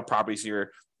these rental properties,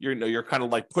 you're kind of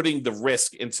like putting the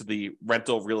risk into the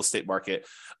rental real estate market.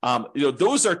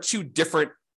 Those are two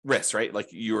different risks, right? Like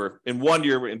you're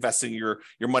investing your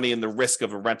money in the risk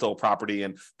of a rental property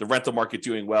and the rental market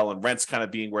doing well and rents kind of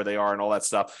being where they are and all that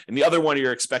stuff. And the other one,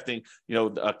 you're expecting,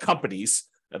 companies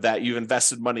that you've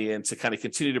invested money in to kind of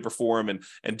continue to perform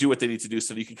and do what they need to do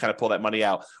so that you can kind of pull that money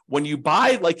out. When you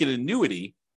buy like an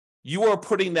annuity, you are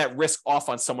putting that risk off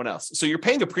on someone else. So you're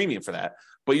paying a premium for that,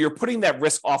 but you're putting that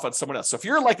risk off on someone else. So if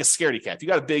you're like a scaredy cat, if you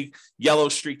got a big yellow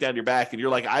streak down your back and you're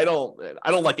like, I don't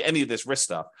like any of this risk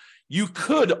stuff, you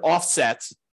could offset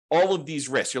all of these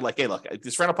risks. You're like, hey, look,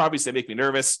 these rental properties, they make me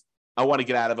nervous. I want to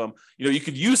get out of them. You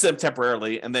could use them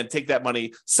temporarily and then take that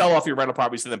money, sell off your rental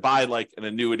properties, and then buy like an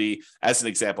annuity as an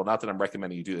example. Not that I'm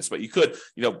recommending you do this, but you could,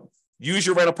 use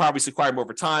your rental properties to acquire them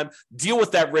over time, deal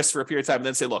with that risk for a period of time, and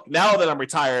then say, look, now that I'm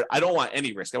retired, I don't want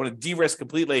any risk. I want to de-risk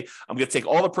completely. I'm going to take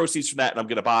all the proceeds from that and I'm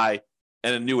going to buy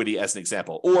an annuity as an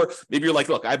example. Or maybe you're like,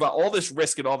 look, I've got all this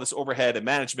risk and all this overhead and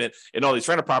management and all these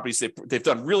rental properties. They've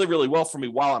done really, really well for me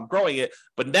while I'm growing it.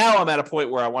 But now I'm at a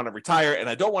point where I want to retire and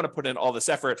I don't want to put in all this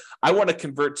effort. I want to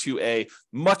convert to a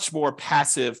much more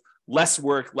passive, less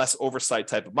work, less oversight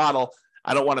type of model.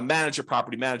 I don't want to manage a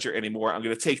property manager anymore. I'm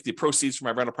going to take the proceeds from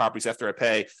my rental properties after I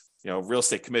pay, real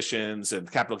estate commissions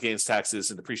and capital gains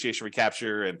taxes and depreciation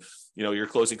recapture and, your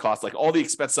closing costs, like all the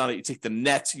expenses on it. You take the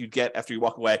net you get after you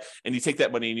walk away and you take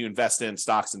that money and you invest in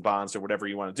stocks and bonds or whatever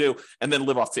you want to do, and then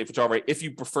live off safe withdrawal rate if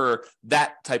you prefer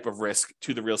that type of risk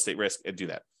to the real estate risk, and do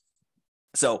that.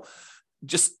 So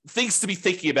just things to be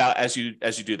thinking about as you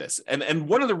do this. And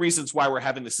one of the reasons why we're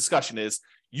having this discussion is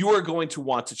you are going to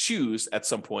want to choose at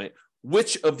some point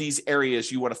which of these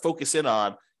areas you want to focus in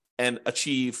on and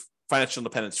achieve financial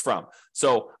independence from.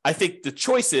 So I think the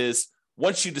choice is,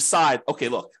 once you decide, okay,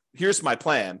 look, here's my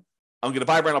plan. I'm going to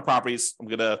buy rental properties. I'm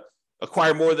going to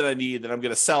acquire more than I need. Then I'm going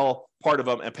to sell part of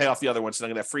them and pay off the other ones. And I'm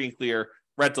going to have free and clear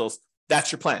rentals.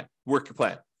 That's your plan. Work your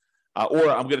plan. Or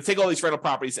I'm going to take all these rental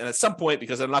properties, and at some point,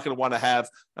 because I'm not going to want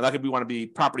to be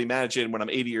property managing when I'm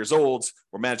 80 years old,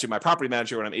 or managing my property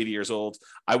manager when I'm 80 years old,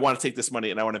 I want to take this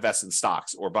money and I want to invest in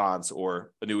stocks or bonds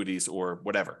or annuities or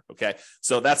whatever. Okay.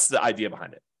 So that's the idea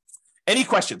behind it. Any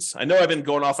questions? I know I've been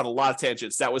going off on a lot of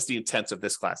tangents. That was the intent of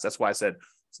this class. That's why I said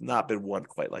it's not been one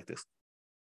quite like this.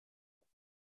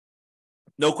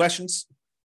 No questions?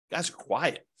 You guys are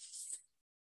quiet.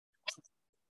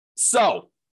 So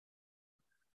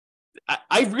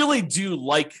I really do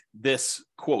like this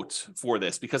quote for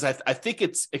this, because I think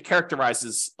it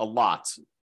characterizes a lot.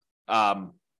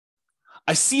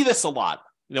 I see this a lot.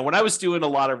 When I was doing a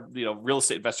lot of real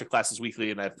estate investor classes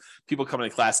weekly, and I have people coming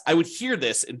to class, I would hear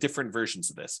this in different versions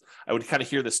of this. I would kind of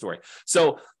hear this story.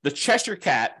 So the Cheshire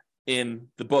Cat in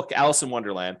the book Alice in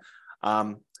Wonderland,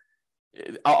 I'll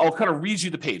kind of read you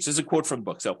the page. This is a quote from the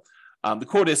book. So the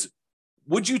quote is,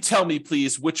 "Would you tell me,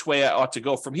 please, which way I ought to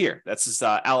go from here?" That's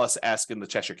Alice asking the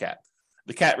Cheshire Cat.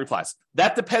 The cat replies,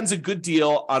 "That depends a good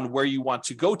deal on where you want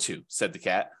to go to," said the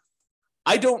cat.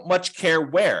 "I don't much care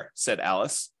where," said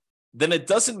Alice. "Then it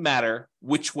doesn't matter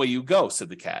which way you go," said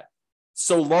the cat.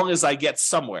 "So long as I get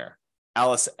somewhere,"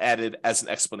 Alice added as an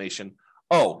explanation.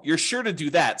 "Oh, you're sure to do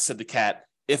that," said the cat,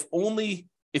 if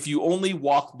you only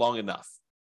walk long enough."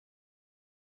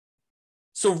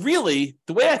 So really,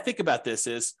 the way I think about this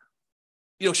is,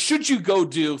 should you go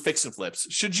do fix and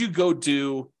flips? Should you go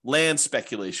do land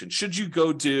speculation? Should you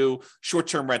go do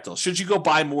short-term rentals? Should you go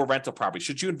buy more rental property?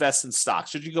 Should you invest in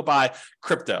stocks? Should you go buy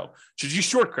crypto? Should you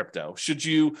short crypto? Should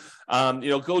you,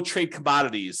 go trade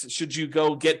commodities? Should you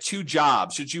go get 2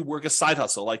 jobs? Should you work a side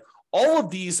hustle? Like, all of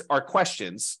these are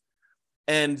questions,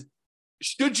 and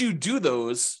should you do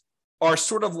those are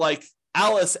sort of like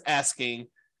Alice asking,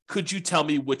 could you tell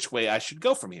me which way I should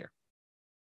go from here?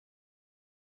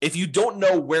 If you don't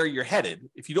know where you're headed,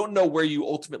 if you don't know where you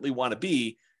ultimately want to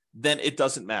be, then it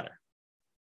doesn't matter,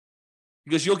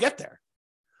 because you'll get there.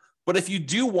 But if you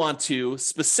do want to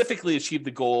specifically achieve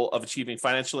the goal of achieving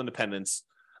financial independence,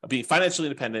 of being financially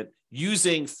independent,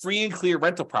 using free and clear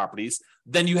rental properties,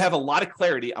 then you have a lot of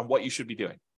clarity on what you should be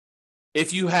doing.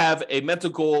 If you have a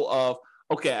mental goal of,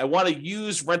 okay, I want to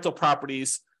use rental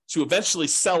properties to eventually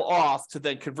sell off to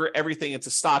then convert everything into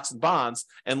stocks and bonds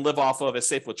and live off of a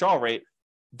safe withdrawal rate,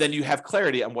 then you have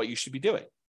clarity on what you should be doing.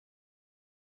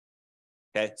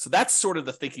 Okay, so that's sort of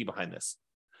the thinking behind this.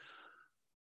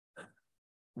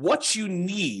 What you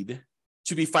need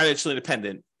to be financially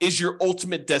independent is your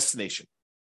ultimate destination.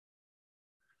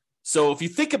 So if you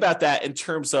think about that in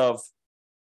terms of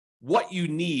what you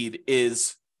need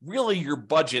is really your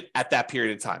budget at that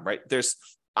period of time, right?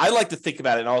 I like to think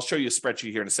about it, and I'll show you a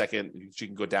spreadsheet here in a second, you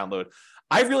can go download.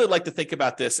 I really like to think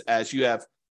about this as you have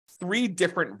 3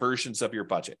 different versions of your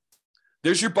budget.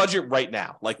 There's your budget right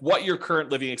now, like what your current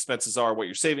living expenses are, what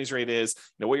your savings rate is,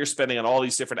 what you're spending on all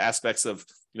these different aspects of,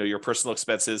 your personal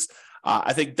expenses.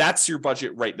 I think that's your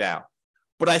budget right now.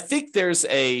 But I think there's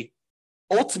if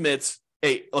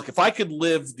I could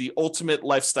live the ultimate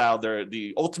lifestyle,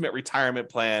 the ultimate retirement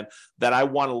plan that I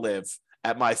want to live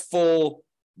at my full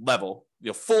level,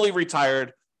 fully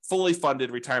retired, fully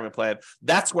funded retirement plan,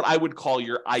 that's what I would call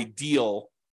your ideal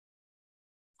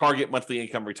target monthly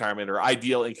income retirement, or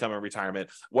ideal income in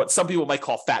retirement, what some people might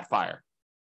call Fat FIRE.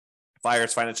 FIRE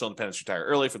is financial independence, retire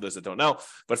early, for those that don't know.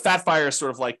 But Fat FIRE is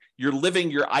sort of like you're living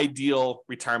your ideal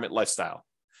retirement lifestyle.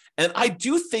 And I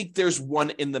do think there's one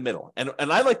in the middle. And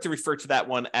I like to refer to that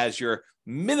one as your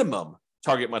minimum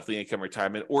target monthly income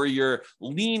retirement, or your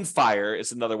lean FIRE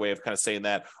is another way of kind of saying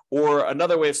that. Or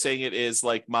another way of saying it is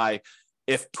like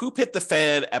if poop hit the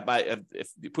fan at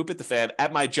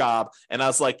my job, and I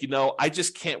was like, I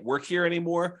just can't work here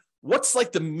anymore. What's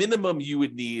like the minimum you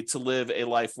would need to live a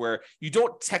life where you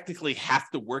don't technically have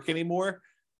to work anymore?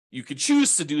 You could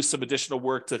choose to do some additional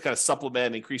work to kind of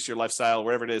supplement, increase your lifestyle,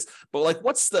 whatever it is. But like,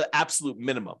 what's the absolute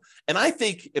minimum? And I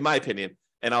think, in my opinion,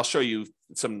 and I'll show you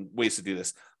some ways to do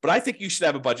this, but I think you should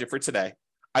have a budget for today.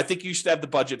 I think you should have the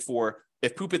budget for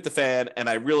if poop hit the fan and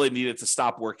I really needed to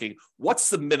stop working, what's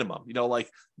the minimum?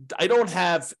 I don't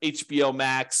have HBO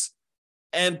Max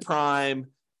and Prime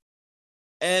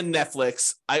and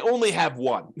Netflix. I only have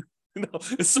one.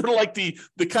 It's sort of like the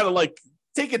kind of like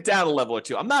take it down a level or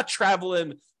two. I'm not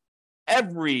traveling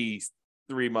every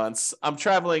 3 months. I'm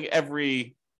traveling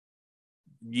every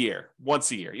year, once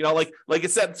a year, like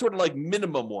it's that sort of like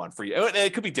minimum one for you. And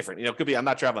it could be different, it could be I'm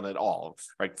not traveling at all,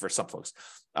 right, for some folks,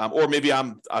 or maybe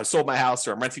I sold my house,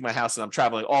 or I'm renting my house and I'm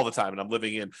traveling all the time and I'm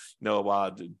living in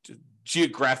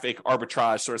geographic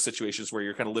arbitrage sort of situations where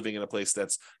you're kind of living in a place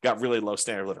that's got really low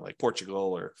standard of living, like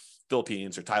Portugal or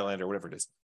Philippines or Thailand or whatever it is,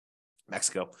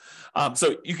 Mexico.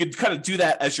 So you could kind of do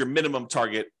that as your minimum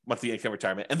target monthly income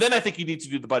retirement. And then I think you need to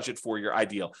do the budget for your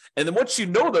ideal. And then once you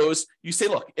know those, you say,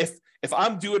 look, if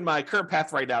I'm doing my current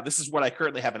path right now, this is what I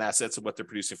currently have in assets and what they're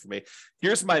producing for me.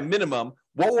 Here's my minimum.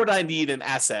 What would I need in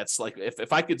assets? Like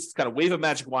if I could kind of wave a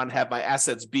magic wand and have my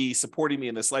assets be supporting me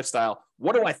in this lifestyle,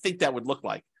 what do I think that would look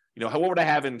like? What would I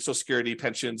have in Social Security,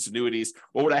 pensions, annuities?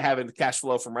 What would I have in cash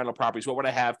flow from rental properties? What would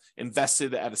I have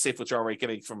invested at a safe withdrawal rate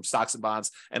getting from stocks and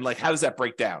bonds? And like, how does that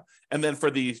break down? And then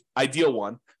for the ideal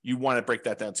one, you want to break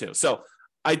that down too. So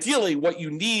ideally, what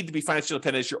you need to be financially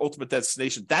independent is your ultimate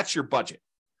destination. That's your budget.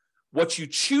 What you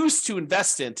choose to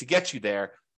invest in to get you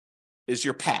there is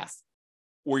your path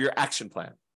or your action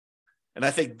plan. And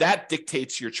I think that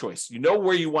dictates your choice. You know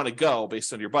where you want to go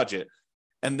based on your budget.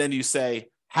 And then you say,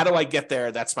 how do I get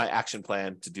there? That's my action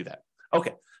plan to do that.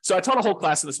 Okay, so I taught a whole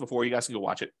class of this before. You guys can go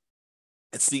watch it.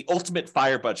 It's the ultimate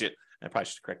FIRE budget. I probably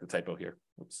should correct the typo here.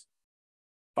 Oops.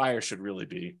 FIRE should really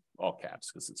be all caps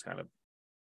because it's kind of,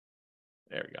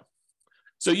 there we go.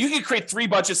 So you can create 3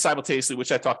 budgets simultaneously,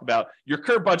 which I talked about. Your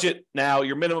current budget now,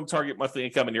 your minimum target monthly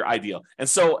income, and your ideal. And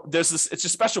so there's this, it's a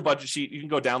special budget sheet. You can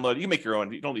go download it. You can make your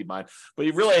own. You don't need mine. But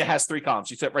it really has 3 columns.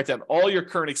 You write down all your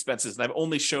current expenses. And I've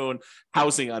only shown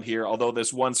housing on here, although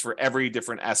there's ones for every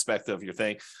different aspect of your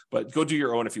thing. But go do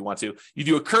your own if you want to. You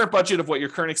do a current budget of what your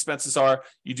current expenses are.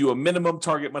 You do a minimum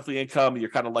target monthly income. You're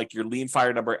kind of like your lean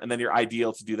fire number, and then your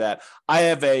ideal to do that. I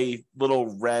have a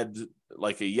little red,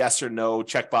 like a yes or no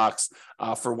checkbox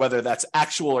for whether that's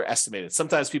actual or estimated.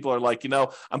 Sometimes people are like,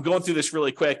 I'm going through this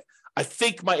really quick. I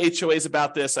think my HOA is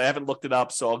about this. I haven't looked it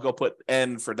up, so I'll go put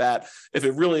N for that. If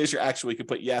it really is your actual, you can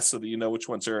put yes so that you know which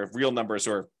ones are real numbers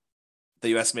or that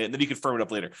you estimate, and then you can firm it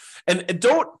up later. And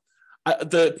don't,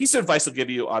 the piece of advice I'll give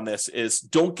you on this is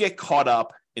don't get caught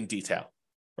up in detail,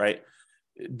 right?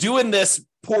 Doing this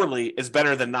poorly is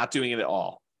better than not doing it at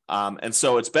all. And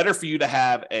so it's better for you to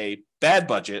have a bad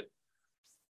budget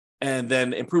and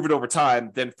then improve it over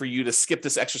time than for you to skip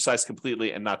this exercise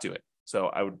completely and not do it. So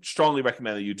I would strongly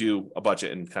recommend that you do a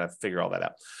budget and kind of figure all that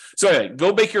out. So anyway,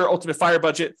 go make your ultimate fire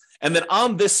budget. And then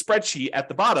on this spreadsheet at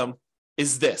the bottom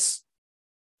is this.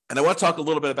 And I want to talk a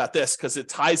little bit about this because it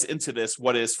ties into this,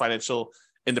 what is financial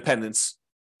independence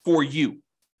for you.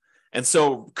 And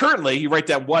so currently you write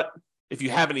down what, if you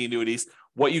have any annuities,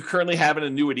 what you currently have in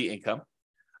annuity income.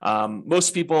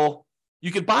 Most people,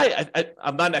 you could buy,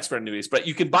 I'm not an expert in annuities, but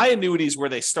you can buy annuities where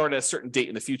they start at a certain date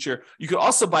in the future. You could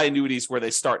also buy annuities where they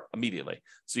start immediately.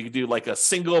 So you could do like a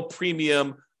single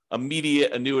premium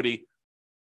immediate annuity.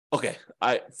 Okay,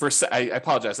 I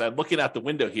apologize. I'm looking out the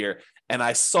window here and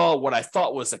I saw what I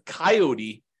thought was a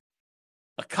coyote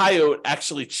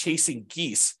actually chasing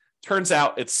geese. Turns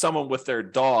out it's someone with their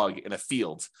dog in a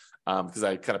field. Because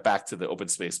I kind of back to the open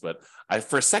space, but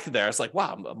for a second there, I was like,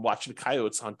 wow, I'm watching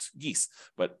coyotes hunt geese,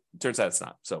 but it turns out it's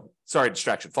not. So sorry,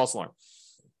 distraction, false alarm.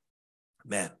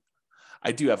 Man,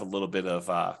 I do have a little bit of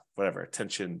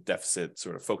attention deficit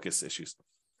sort of focus issues.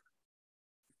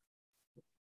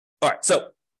 All right,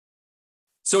 so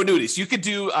annuities, you could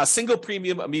do a single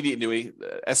premium immediate annuity,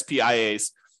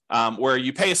 SPIAs, where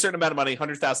you pay a certain amount of money,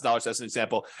 $100,000 as an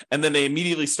example, and then they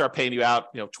immediately start paying you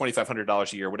out,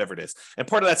 $2,500 a year, whatever it is. And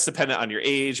part of that's dependent on your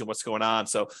age and what's going on.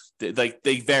 So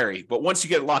they vary, but once you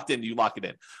get locked in, you lock it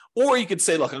in. Or you could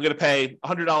say, look, I'm going to pay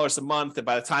 $100 a month, and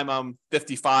by the time I'm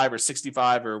 55 or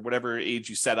 65 or whatever age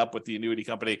you set up with the annuity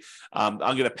company, I'm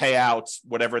going to pay out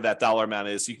whatever that dollar amount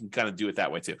is. You can kind of do it that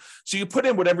way too. So you put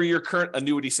in whatever your current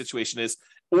annuity situation is,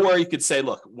 or you could say,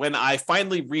 look, when I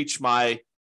finally reach my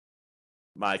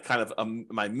kind of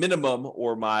my minimum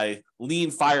or my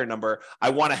lean fire number, I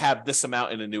want to have this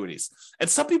amount in annuities. And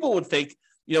some people would think,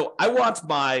 I want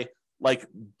my like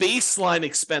baseline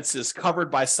expenses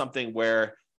covered by something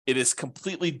where it is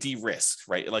completely de-risked,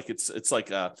 right? Like it's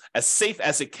like as safe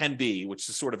as it can be, which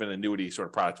is sort of an annuity sort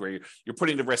of product where you're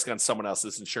putting the risk on someone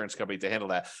else's insurance company to handle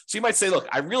that. So you might say, look,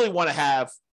 I really want to have,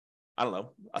 I don't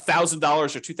know, $1,000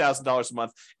 or $2,000 a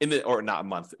month or not a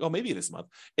month. Oh, maybe it is a month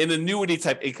in annuity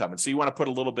type income. And so you want to put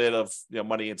a little bit of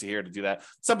money into here to do that.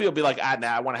 Some people will be like,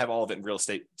 I want to have all of it in real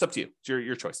estate. It's up to you. It's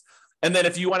your choice. And then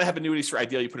if you want to have annuities for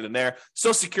ideal, you put it in there.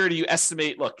 Social Security, you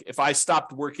estimate, look, if I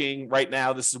stopped working right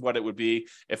now, this is what it would be.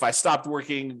 If I stopped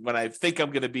working when I think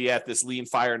I'm going to be at this lean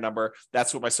fire number,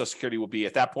 that's what my Social Security will be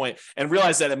at that point. And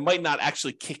realize that it might not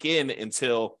actually kick in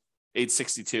until age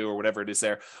 62 or whatever it is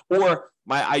there. Or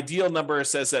my ideal number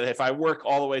says that if I work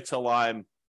all the way till I'm,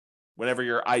 whenever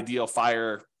your ideal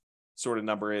fire sort of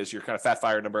number is, your kind of fat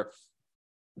fire number,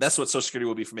 that's what Social Security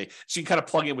will be for me. So you can kind of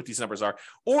plug in what these numbers are.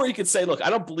 Or you could say, look, I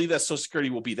don't believe that Social Security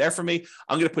will be there for me.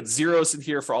 I'm going to put zeros in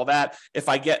here for all that. If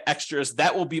I get extras,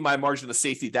 that will be my margin of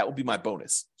safety. That will be my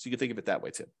bonus. So you can think of it that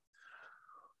way too.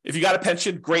 If you got a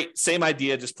pension, great. Same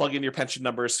idea. Just plug in your pension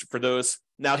numbers for those.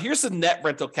 Now, here's the net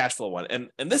rental cash flow one. And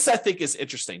this, I think, is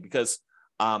interesting because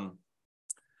let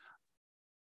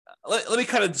me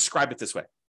kind of describe it this way.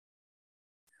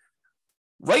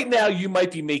 Right now, you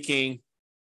might be making,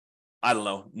 I don't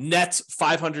know, net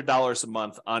 $500 a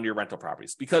month on your rental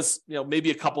properties because,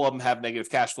 maybe a couple of them have negative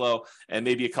cash flow and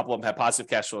maybe a couple of them have positive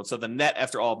cash flow. And so the net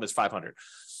after all of them is $500.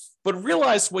 But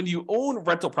realize when you own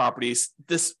rental properties,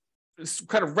 this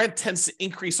kind of rent tends to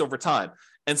increase over time.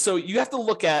 And so you have to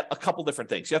look at a couple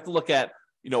different things. You have to look at,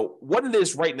 what it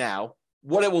is right now,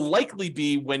 what it will likely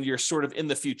be when you're sort of in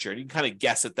the future. And you can kind of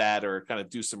guess at that or kind of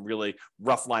do some really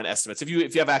rough line estimates. If you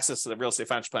have access to the real estate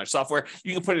financial planner software,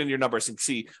 you can put it in your numbers and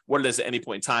see what it is at any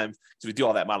point in time because we do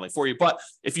all that modeling for you. But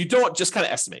if you don't, just kind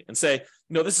of estimate and say,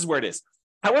 this is where it is.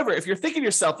 However, if you're thinking to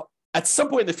yourself, at some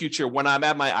point in the future, when I'm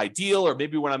at my ideal or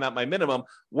maybe when I'm at my minimum,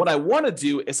 what I want to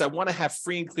do is I want to have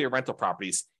free and clear rental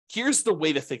properties. Here's the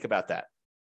way to think about that.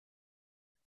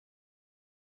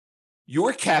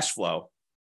 your cash flow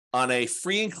on a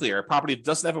free and clear property that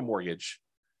doesn't have a mortgage,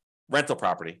 rental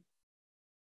property,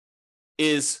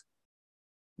 is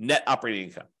net operating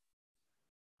income.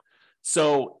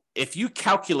 So if you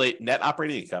calculate net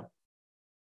operating income,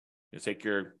 you take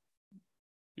your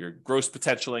gross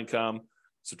potential income,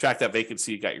 subtract that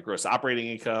vacancy, you got your gross operating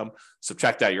income,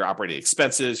 subtract out your operating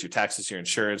expenses, your taxes, your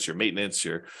insurance, your maintenance,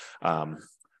 your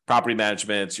property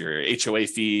management, your HOA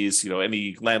fees,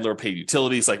 any landlord paid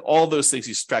utilities, like all those things,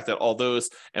 you subtract out all those.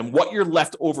 And what you're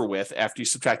left over with after you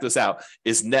subtract those out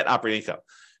is net operating income.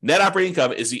 Net operating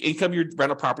income is the income your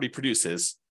rental property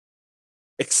produces,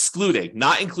 excluding,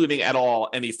 not including at all,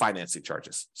 any financing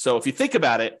charges. So if you think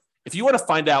about it, if you want to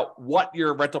find out what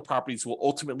your rental properties will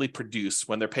ultimately produce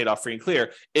when they're paid off free and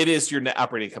clear, it is your net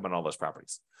operating income on all those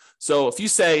properties. So if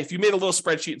you made a little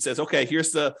spreadsheet and says, okay,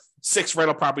 here's the 6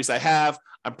 rental properties I have,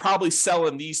 I'm probably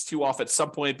selling these 2 off at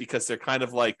some point because they're kind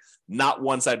of like not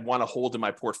ones I'd want to hold in my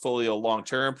portfolio long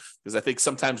term. Because I think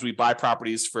sometimes we buy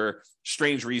properties for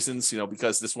strange reasons,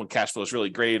 because this one cash flow is really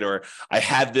great, or I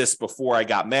had this before I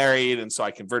got married and so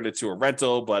I converted it to a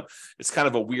rental, but it's kind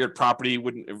of a weird property.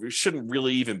 It shouldn't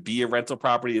really even be a rental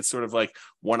property. It's sort of like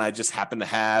one I just happen to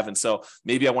have. And so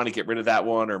maybe I want to get rid of that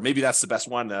one, or maybe that's the best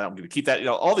one and I'm going to keep that,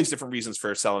 all these different reasons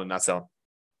for selling and not selling.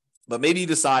 But maybe you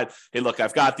decide, hey, look,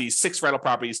 I've got these 6 rental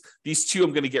properties. These 2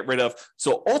 I'm going to get rid of.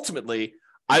 So ultimately,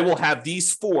 I will have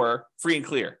these 4 free and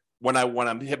clear when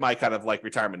I'm hit my kind of like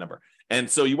retirement number. And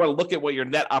so you want to look at what your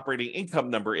net operating income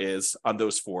number is on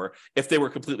those 4 if they were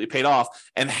completely paid off,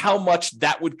 and how much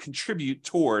that would contribute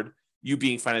toward you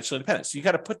being financially independent. So you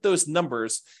got to put those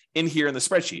numbers in here in the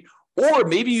spreadsheet. Or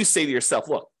maybe you say to yourself,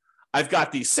 look, I've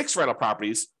got these 6 rental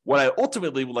properties. What I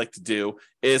ultimately would like to do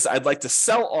is I'd like to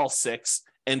sell all 6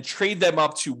 and trade them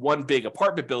up to one big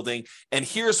apartment building. And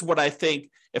here's what I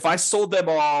think, if I sold them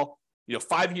all,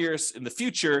 5 years in the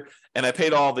future, and I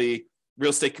paid all the real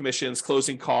estate commissions,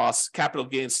 closing costs, capital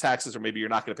gains taxes, or maybe you're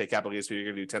not going to pay capital gains, maybe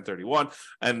you're going to do 1031,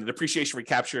 and the depreciation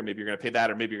recapture, maybe you're going to pay that,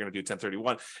 or maybe you're going to do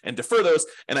 1031 and defer those.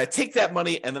 And I take that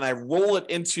money and then I roll it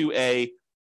into a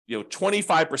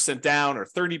 25% down or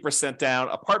 30% down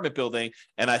apartment building,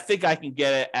 and I think I can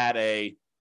get it at a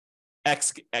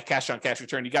X cash on cash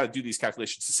return. You got to do these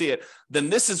calculations to see it. Then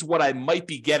this is what I might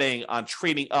be getting on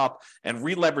trading up and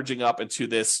re-leveraging up into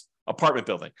this apartment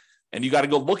building. And you got to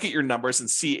go look at your numbers and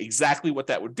see exactly what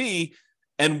that would be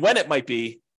and when it might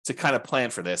be to kind of plan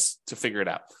for this, to figure it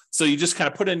out. So you just kind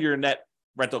of put in your net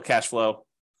rental cash flow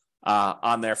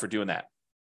on there for doing that.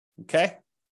 Okay.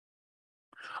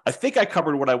 I think I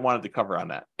covered what I wanted to cover on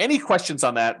that. Any questions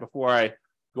on that before I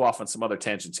go off on some other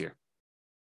tangents here?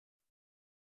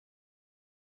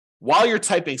 While you're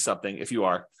typing something, if you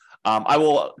are, I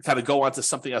will kind of go on to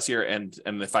something else here, and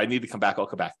if I need to come back, I'll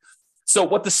come back. So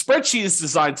what the spreadsheet is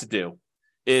designed to do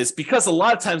is, because a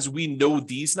lot of times we know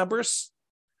these numbers,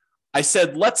 I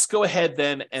said, let's go ahead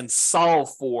then and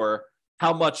solve for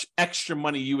how much extra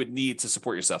money you would need to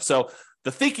support yourself. So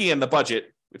the thinking in the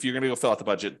budget, if you're going to go fill out the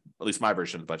budget, at least my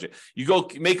version of the budget, you go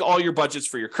make all your budgets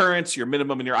for your current, your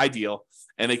minimum, and your ideal,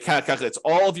 and it kind of calculates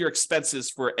all of your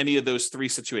expenses for any of those 3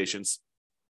 situations.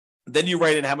 Then you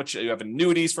write in how much you have in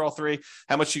annuities for all 3,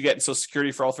 how much you get in Social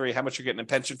Security for all 3, how much you're getting in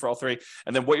pension for all 3,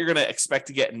 and then what you're going to expect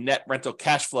to get in net rental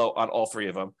cash flow on all 3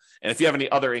 of them. And if you have any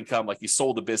other income, like you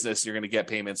sold a business, you're going to get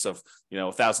payments of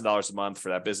 $1,000 a month for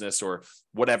that business, or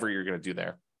whatever you're going to do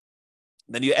there.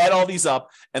 Then you add all these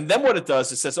up, and then what it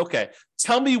does, it says, okay,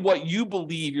 tell me what you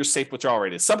believe your safe withdrawal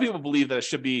rate is. Some people believe that it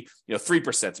should be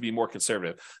 3% to be more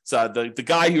conservative. So the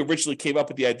guy who originally came up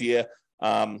with the idea,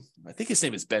 I think his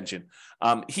name is Benjamin.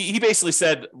 He basically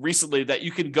said recently that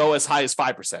you can go as high as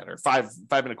 5% or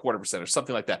 5.25% or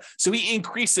something like that. So he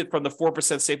increased it from the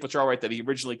 4% safe withdrawal rate that he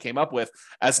originally came up with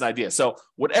as an idea. So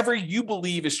whatever you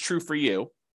believe is true for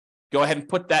you, go ahead and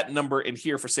put that number in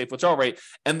here for safe withdrawal rate.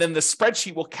 And then the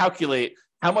spreadsheet will calculate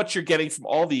how much you're getting from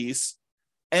all these,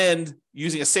 and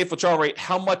using a safe withdrawal rate,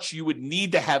 how much you would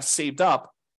need to have saved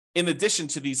up in addition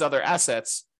to these other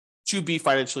assets to be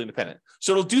financially independent.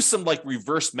 So it'll do some like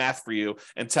reverse math for you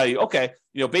and tell you, okay,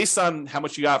 based on how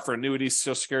much you got for annuities,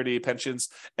 Social Security, pensions,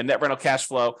 and net rental cash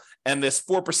flow, and this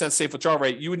 4% safe withdrawal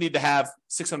rate, you would need to have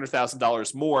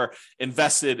 $600,000 more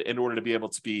invested in order to be able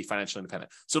to be financially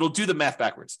independent. So it'll do the math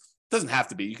backwards. It doesn't have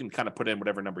to be. You can kind of put in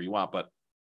whatever number you want, but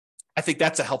I think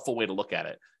that's a helpful way to look at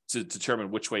it to determine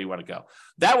which way you want to go.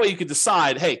 That way you can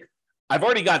decide, hey, I've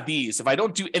already got these. If I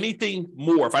don't do anything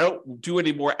more, if I don't do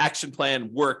any more action plan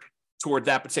work toward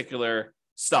that particular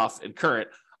stuff in current,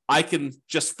 I can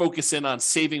just focus in on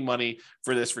saving money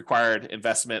for this required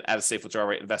investment at a safe withdrawal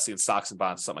rate, investing in stocks and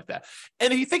bonds, something like that.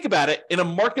 And if you think about it, in a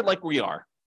market like we are,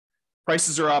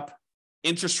 prices are up,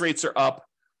 interest rates are up,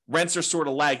 rents are sort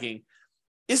of lagging.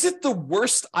 Is it the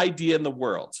worst idea in the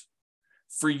world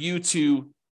for you to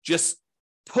just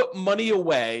put money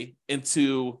away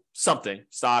into something,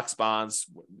 stocks, bonds,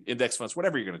 index funds,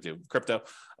 whatever you're going to do, crypto?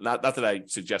 Not that I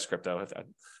suggest crypto.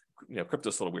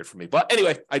 Crypto's a little weird for me. But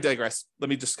anyway, I digress. Let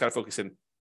me just kind of focus in.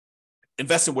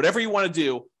 Invest in whatever you want to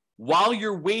do while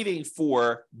you're waiting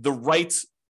for the right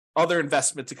other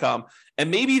investment to come. And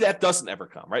maybe that doesn't ever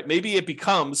come, right? Maybe it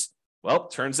becomes, well,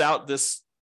 turns out this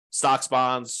stocks,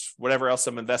 bonds, whatever else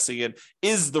I'm investing in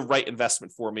is the right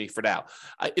investment for me for now.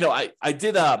 I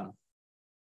did, this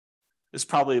is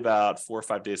probably about 4 or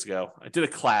 5 days ago. I did a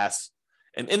class,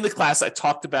 and in the class, I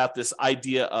talked about this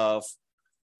idea of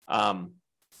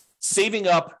saving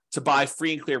up to buy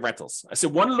free and clear rentals. I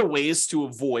said, one of the ways to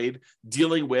avoid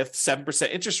dealing with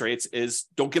 7% interest rates is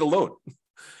don't get a loan.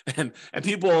 and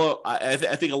people, I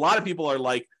think a lot of people are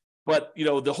like, but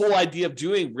the whole idea of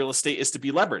doing real estate is to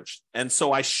be leveraged. And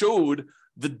so I showed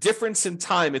the difference in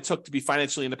time it took to be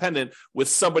financially independent with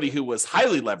somebody who was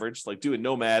highly leveraged, like doing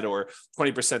Nomad or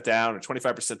 20% down or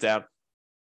 25% down,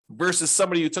 versus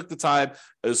somebody who took the time,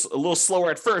 it was a little slower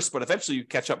at first, but eventually you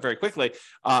catch up very quickly.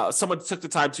 Someone took the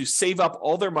time to save up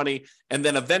all their money and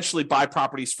then eventually buy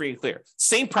properties free and clear.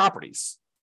 Same properties,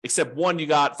 except one, you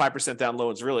got 5% down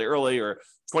loans really early, or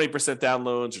 20% down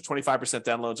loans or 25%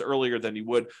 down loans earlier than you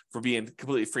would for being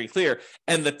completely free and clear.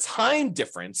 And the time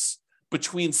difference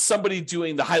between somebody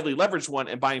doing the highly leveraged one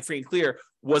and buying free and clear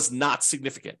was not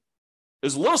significant. It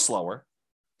was a little slower,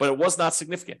 but it was not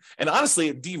significant. And honestly,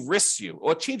 it de-risks you,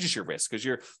 or it changes your risk, because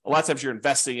a lot of times you're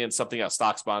investing in something else,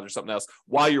 stocks, bonds, or something else,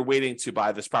 while you're waiting to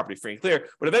buy this property free and clear.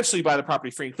 But eventually you buy the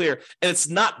property free and clear, and it's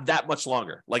not that much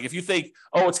longer. Like if you think,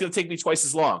 oh, it's going to take me twice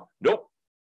as long. Nope.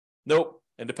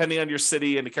 And depending on your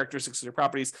city and the characteristics of your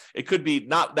properties, it could be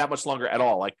not that much longer at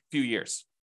all, like a few years.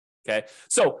 Okay.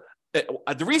 So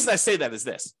the reason I say that is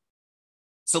this.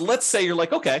 So let's say you're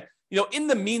like, okay, in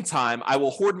the meantime, I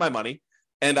will hoard my money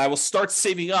and I will start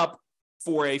saving up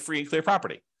for a free and clear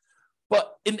property.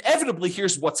 But inevitably,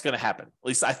 here's what's going to happen. At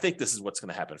least I think this is what's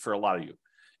going to happen for a lot of you,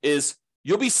 is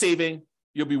you'll be saving,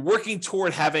 you'll be working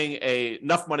toward having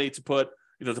enough money to put,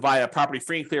 to buy a property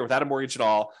free and clear without a mortgage at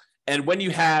all. And when you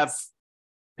have,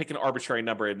 pick an arbitrary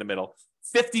number in the middle,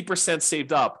 50%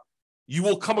 saved up, you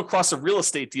will come across a real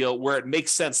estate deal where it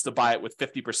makes sense to buy it with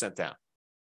 50% down.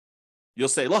 You'll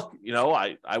say, look,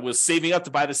 I was saving up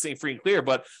to buy this thing free and clear,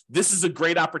 but this is a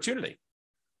great opportunity.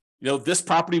 This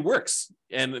property works.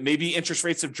 And maybe interest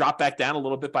rates have dropped back down a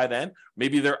little bit by then.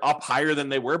 Maybe they're up higher than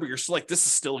they were, but you're still like, this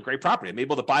is still a great property. I'm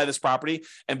able to buy this property.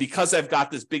 And because I've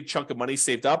got this big chunk of money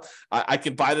saved up, I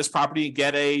can buy this property and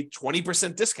get a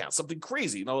 20% discount, something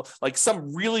crazy, like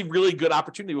some really, really good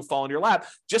opportunity will fall in your lap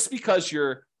just because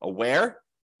you're aware,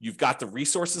 you've got the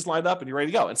resources lined up and you're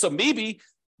ready to go. And so maybe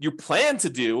you plan to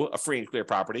do a free and clear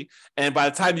property. And by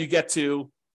the time you get to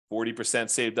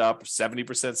 40% saved up,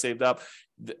 70% saved up,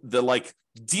 the like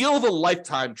deal of a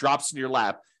lifetime drops in your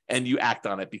lap and you act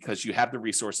on it because you have the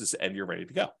resources and you're ready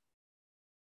to go.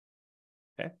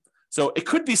 Okay. So it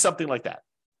could be something like that.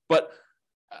 But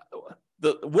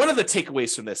one of the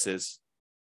takeaways from this is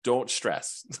don't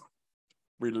stress,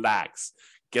 relax,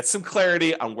 get some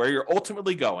clarity on where you're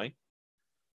ultimately going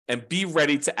and be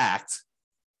ready to act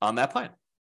on that plan.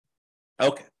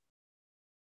 Okay.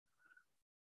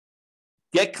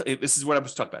 This is what I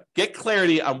was talking about. Get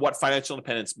clarity on what financial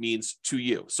independence means to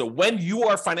you. So when you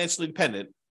are financially independent,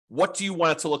 what do you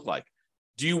want it to look like?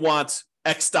 Do you want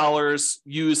X dollars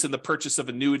used in the purchase of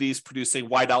annuities producing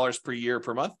Y dollars per year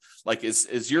per month? Like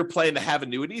is your plan to have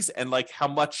annuities, and like how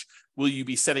much will you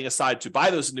be setting aside to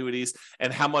buy those annuities,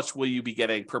 and how much will you be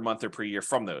getting per month or per year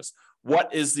from those?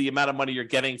 What is the amount of money you're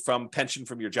getting from pension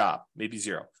from your job? Maybe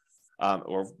zero.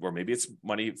 Or maybe it's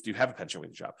money if you have a pension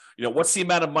with your job. What's the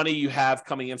amount of money you have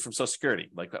coming in from Social Security?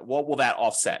 Like, what will that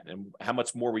offset, and how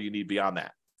much more will you need beyond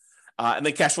that? And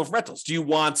then cash flow from rentals. Do you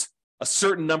want a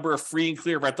certain number of free and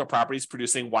clear rental properties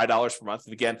producing Y dollars per month?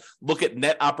 And again, look at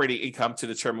net operating income to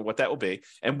determine what that will be.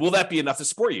 And will that be enough to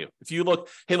support you? If you look,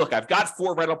 hey, look, I've got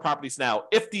 4 rental properties now.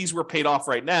 If these were paid off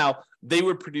right now, they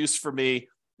would produce for me,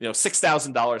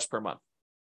 $6,000 per month.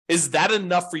 Is that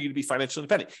enough for you to be financially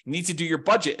independent? You need to do your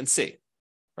budget and see,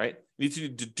 right? You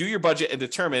need to do your budget and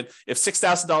determine if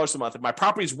 $6,000 a month, if my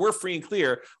properties were free and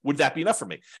clear, would that be enough for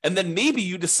me? And then maybe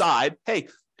you decide, hey,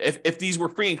 if these were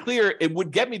free and clear, it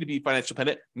would get me to be financially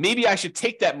independent. Maybe I should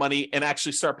take that money and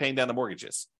actually start paying down the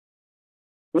mortgages.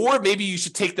 Or maybe you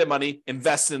should take that money,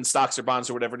 invest in stocks or bonds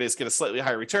or whatever it is, get a slightly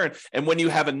higher return. And when you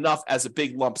have enough as a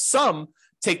big lump sum,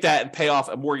 take that and pay off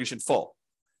a mortgage in full.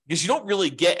 Because you don't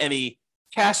really get any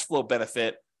cash flow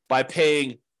benefit by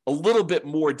paying a little bit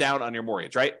more down on your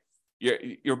mortgage, right?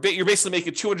 You're basically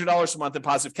making $200 a month in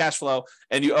positive cash flow,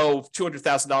 and you owe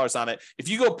 $200,000 on it. If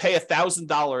you go pay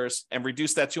 $1,000 and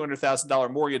reduce that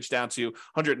 $200,000 mortgage down to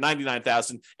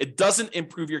 $199,000, it doesn't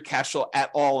improve your cash flow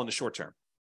at all in the short term.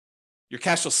 Your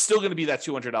cash flow is still going to be that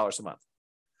 $200 a month.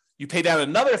 You pay down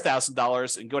another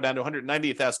 $1,000 and go down to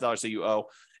 $198,000 that you owe.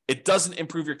 It doesn't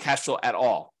improve your cash flow at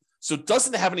all. So it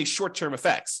doesn't have any short-term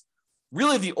effects.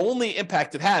 Really, the only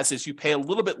impact it has is you pay a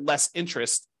little bit less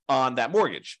interest on that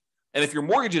mortgage. And if your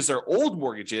mortgages are old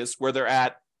mortgages where they're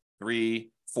at 3,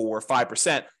 4,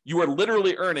 5%, you are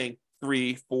literally earning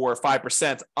 3, 4,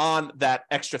 5% on that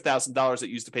extra $1,000 that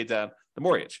you used to pay down the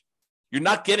mortgage. You're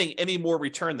not getting any more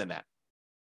return than that.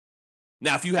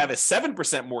 Now, if you have a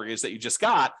 7% mortgage that you just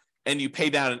got and you pay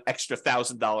down an extra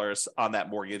 $1,000 on that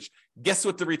mortgage, guess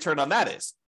what the return on that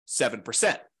is?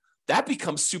 7%. That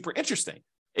becomes super interesting.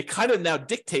 It kind of now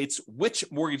dictates which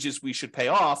mortgages we should pay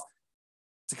off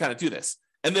to kind of do this.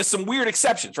 And there's some weird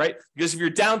exceptions, right? Because if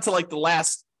you're down to like the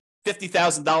last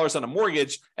 $50,000 on a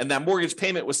mortgage and that mortgage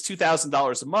payment was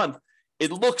 $2,000 a month,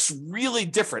 it looks really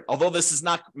different. Although this is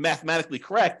not mathematically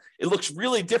correct, it looks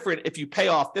really different if you pay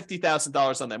off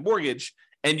 $50,000 on that mortgage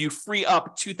and you free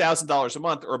up $2,000 a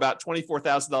month or about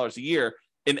 $24,000 a year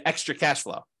in extra cash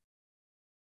flow,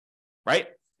 right?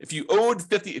 If you owned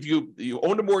if you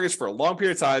owned a mortgage for a long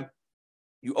period of time,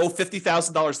 you owe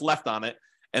 $50,000 left on it,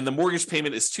 and the mortgage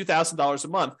payment is $2,000 a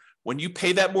month. When you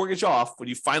pay that mortgage off, when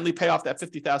you finally pay off that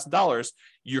 $50,000,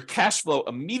 your cash flow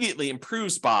immediately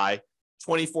improves by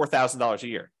 $24,000 a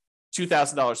year,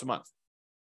 $2,000 a month.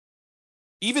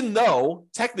 Even though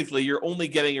technically you're only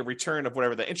getting a return of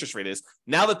whatever the interest rate is,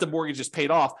 now that the mortgage is paid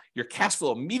off, your cash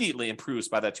flow immediately improves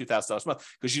by that $2,000 a month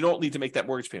because you don't need to make that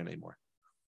mortgage payment anymore.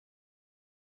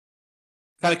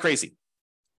 Kind of crazy.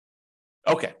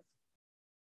 Okay.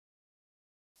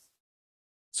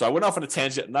 So I went off on a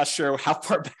tangent. I'm not sure how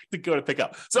far back to go to pick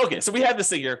up. So, okay. So we had this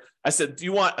thing here. I said, do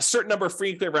you want a certain number of free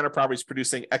and clear rental properties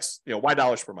producing X, Y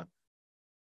dollars per month?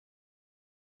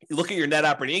 You look at your net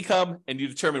operating income and you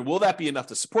determine, will that be enough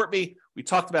to support me? We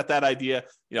talked about that idea.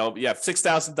 You have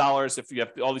 $6,000. If you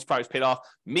have all these properties paid off,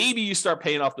 maybe you start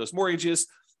paying off those mortgages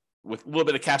with a little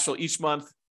bit of cash flow each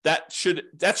month. That should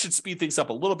speed things up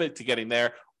a little bit to getting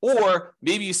there. Or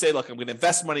maybe you say, look, I'm going to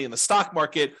invest money in the stock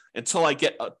market until I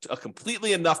get a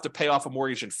completely enough to pay off a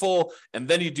mortgage in full. And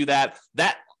then you do that.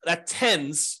 That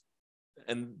tends,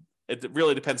 and it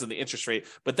really depends on the interest rate,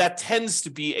 but that tends to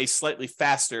be a slightly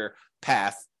faster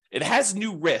path. It has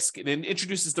new risk and it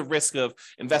introduces the risk of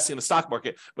investing in the stock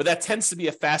market, but that tends to be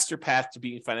a faster path to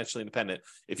being financially independent.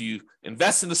 If you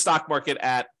invest in the stock market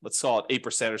at, let's call it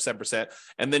 8% or 7%,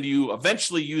 and then you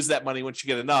eventually use that money once you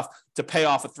get enough to pay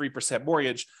off a 3%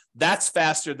 mortgage, that's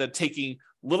faster than taking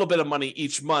a little bit of money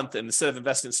each month. And instead of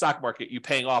investing in the stock market, you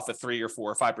paying off a 3 or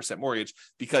 4 or 5% mortgage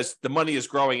because the money is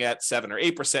growing at 7 or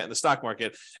 8% in the stock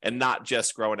market and not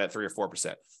just growing at 3 or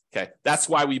 4%. Okay. That's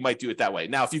why we might do it that way.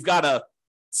 Now, if you've got a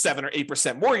 7 or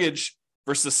 8% mortgage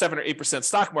versus a 7 or 8%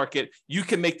 stock market, you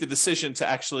can make the decision to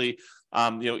actually,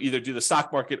 either do the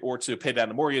stock market or to pay down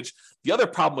the mortgage. The other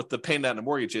problem with the paying down the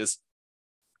mortgage is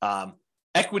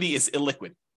equity is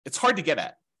illiquid. It's hard to get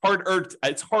at.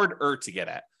 It's harder to get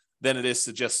at than it is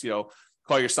to just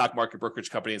call your stock market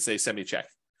brokerage company and say, send me a check.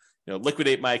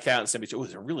 Liquidate my account and send me a check. Oh,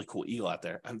 there's a really cool eagle out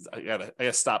there. I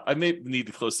gotta stop. I may need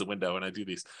to close the window when I do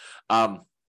these.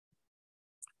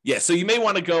 Yeah, so you may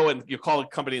want to go and you call a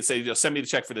company and say, send me the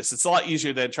check for this. It's a lot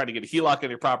easier than trying to get a HELOC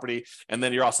on your property, and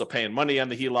then you're also paying money on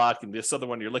the HELOC, and this other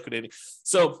one you're liquidating.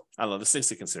 So I don't know, there's things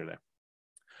to consider there.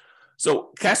 So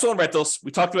cash flow and rentals,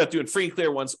 we talked about doing free and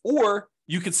clear ones, or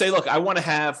you could say, look, I want to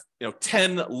have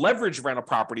 10 leverage rental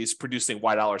properties producing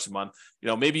Y dollars a month.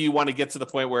 Maybe you want to get to the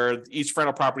point where each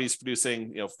rental property is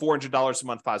producing $400 a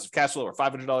month positive cash flow or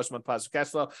 $500 a month positive cash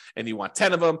flow, and you want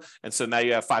 10 of them. And so now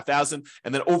you have 5,000.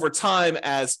 And then over time,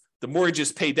 as the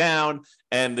mortgages pay down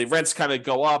and the rents kind of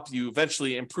go up, you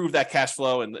eventually improve that cash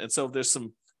flow. And so there's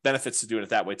some benefits to doing it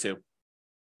that way too.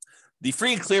 The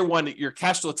free and clear one, your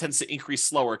cash flow tends to increase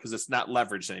slower because it's not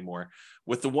leveraged anymore.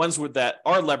 With the ones that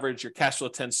are leveraged, your cash flow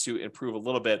tends to improve a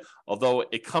little bit, although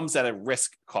it comes at a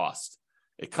risk cost.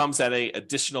 It comes at an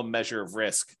additional measure of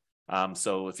risk.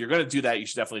 So if you're going to do that, you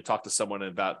should definitely talk to someone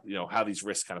about how these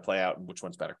risks kind of play out and which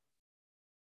one's better.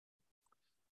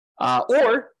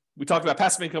 Or we talked about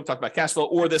passive income, talked about cash flow,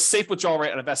 or the safe withdrawal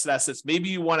rate on invested assets. Maybe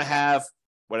you want to have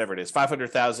whatever it is,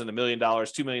 $500,000, $1 million,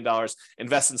 $2 million,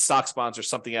 invest in stocks, bonds, or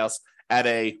something else at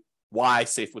a Y,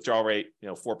 safe withdrawal rate,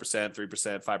 4%,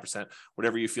 3%, 5%,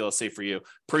 whatever you feel is safe for you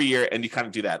per year, and you kind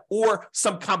of do that. Or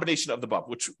some combination of the above,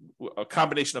 which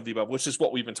is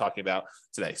what we've been talking about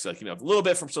today. So a little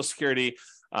bit from Social Security,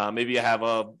 maybe I have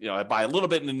I buy a little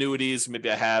bit in annuities, maybe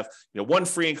I have, one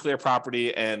free and clear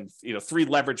property and, 3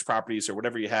 leverage properties or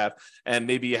whatever you have, and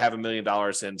maybe you have $1 million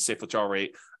in safe withdrawal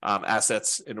rate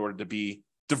assets in order to be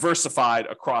diversified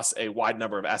across a wide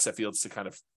number of asset fields to kind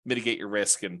of mitigate your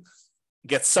risk and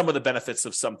get some of the benefits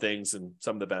of some things and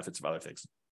some of the benefits of other things.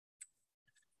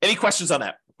 Any questions on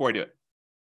that before I do it?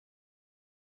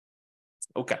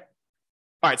 Okay.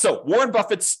 All right. So Warren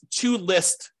Buffett's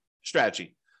 2-list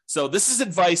strategy. So this is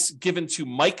advice given to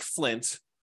Mike Flint,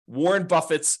 Warren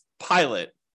Buffett's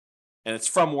pilot, and it's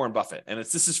from Warren Buffett. And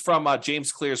this is from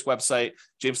James Clear's website,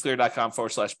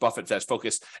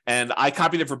 jamesclear.com/Buffett-focus. And I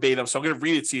copied it verbatim, so I'm going to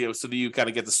read it to you so that you kind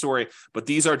of get the story. But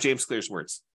these are James Clear's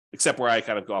words, except where I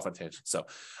kind of go off on tangent. So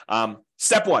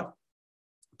step 1,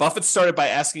 Buffett started by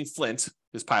asking Flint,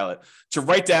 his pilot, to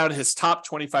write down his top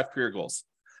 25 career goals.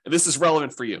 And this is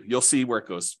relevant for you. You'll see where it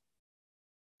goes.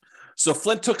 So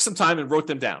Flint took some time and wrote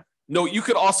them down. Note, you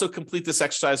could also complete this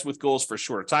exercise with goals for a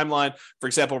shorter timeline. For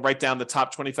example, write down the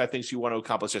top 25 things you want to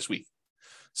accomplish this week.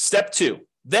 Step 2,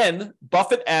 then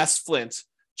Buffett asked Flint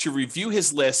to review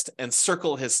his list and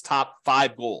circle his top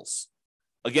 5 goals.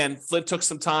 Again, Flint took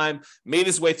some time, made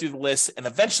his way through the list, and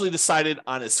eventually decided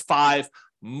on his 5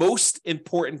 most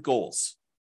important goals.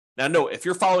 Now, note, if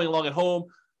you're following along at home,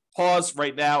 pause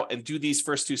right now and do these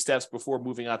first 2 steps before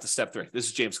moving on to step 3. This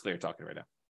is James Clear talking right now.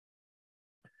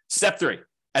 Step 3.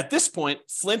 At this point,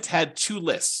 Flint had 2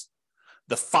 lists.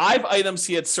 The 5 items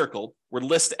he had circled were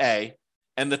list A,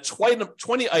 and the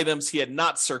 20 items he had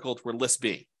not circled were list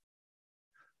B.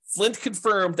 Flint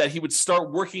confirmed that he would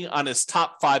start working on his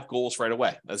top 5 goals right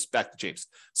away. That's back to James.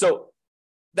 So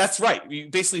that's right. You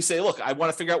basically say, look, I want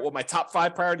to figure out what my top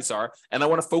 5 priorities are, and I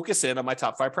want to focus in on my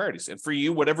top 5 priorities. And for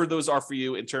you, whatever those are for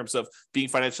you in terms of being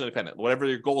financially independent, whatever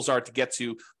your goals are to get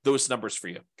to those numbers for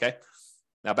you. Okay.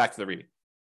 Now back to the reading.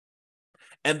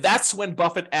 And that's when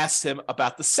Buffett asked him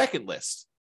about the second list.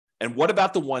 And what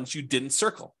about the ones you didn't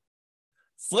circle?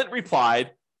 Flint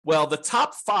replied, well, the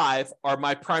top 5 are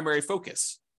my primary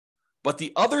focus, but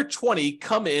the other 20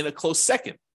 come in a close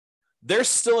second. They're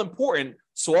still important,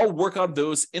 so I'll work on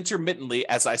those intermittently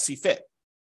as I see fit.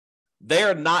 They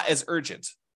are not as urgent,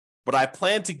 but I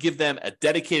plan to give them a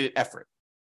dedicated effort.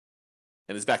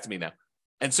 And it's back to me now.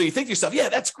 And so you think to yourself, yeah,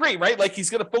 that's great, right? Like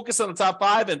he's going to focus on the top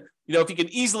 5. And, if he can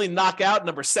easily knock out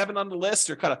number 7 on the list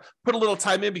or kind of put a little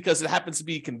time in because it happens to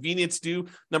be convenient to do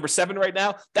number 7 right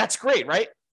now, that's great, right?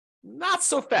 Not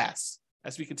so fast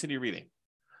as we continue reading.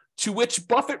 To which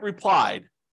Buffett replied,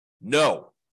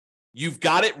 no, you've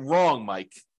got it wrong,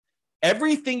 Mike.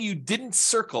 Everything you didn't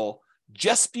circle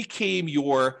just became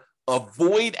your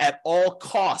avoid at all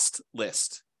cost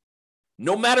list.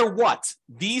 No matter what,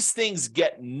 these things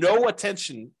get no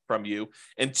attention from you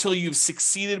until you've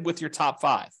succeeded with your top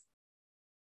 5.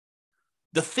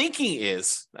 The thinking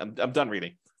is, I'm done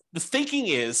reading. The thinking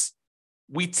is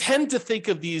we tend to think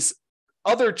of these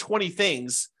other 20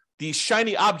 things, these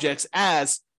shiny objects,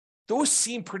 as those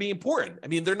seem pretty important. I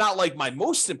mean, they're not like my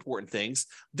most important things.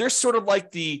 They're sort of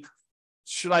like the,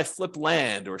 should I flip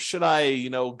land, or should I,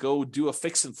 go do a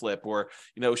fix and flip, or,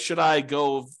 should I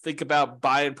go think about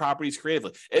buying properties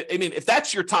creatively? I mean, if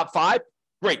that's your top 5,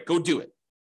 great, go do it.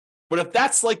 But if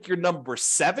that's like your number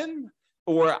 7,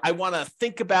 or I want to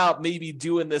think about maybe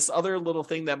doing this other little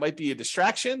thing that might be a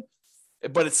distraction,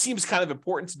 but it seems kind of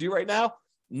important to do right now,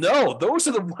 no, those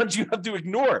are the ones you have to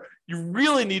ignore. You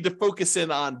really need to focus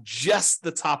in on just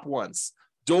the top ones.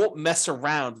 Don't mess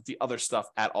around with the other stuff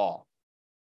at all.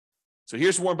 So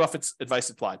here's Warren Buffett's advice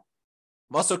applied.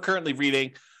 I'm also currently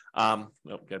reading, got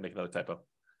to make another typo.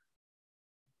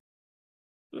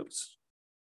 Oops.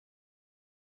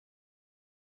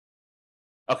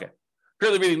 Okay.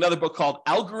 Currently reading another book called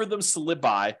Algorithms to Live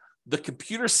By, The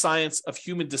Computer Science of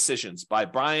Human Decisions by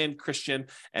Brian Christian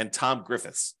and Tom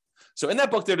Griffiths. So in that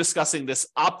book, they're discussing this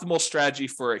optimal strategy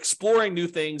for exploring new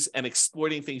things and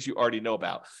exploiting things you already know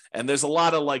about. And there's a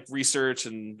lot of research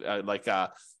and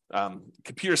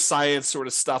computer science sort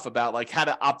of stuff about how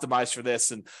to optimize for this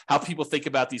and how people think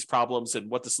about these problems and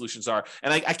what the solutions are.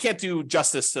 And I can't do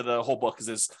justice to the whole book because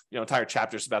there's entire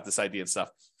chapters about this idea and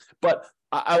stuff. But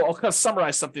I'll kind of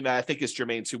summarize something that I think is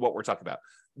germane to what we're talking about.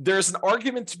 There's an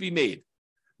argument to be made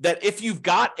that if you've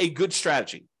got a good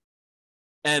strategy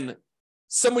and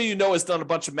someone has done a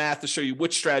bunch of math to show you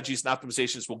which strategies and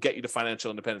optimizations will get you to financial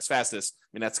independence fastest, I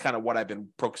mean, that's kind of what I've been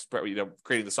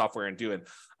creating the software and doing,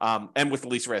 and with the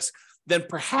least risk, then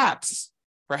perhaps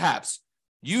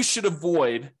you should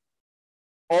avoid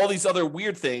all these other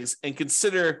weird things and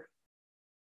consider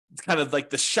kind of like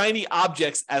the shiny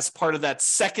objects as part of that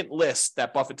second list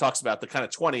that Buffett talks about, the kind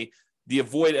of 20, the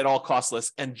avoid at all cost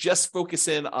list, and just focus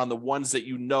in on the ones that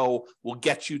you know will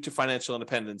get you to financial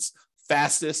independence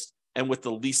fastest and with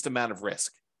the least amount of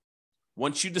risk.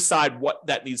 Once you decide what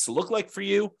that needs to look like for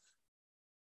you,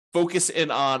 focus in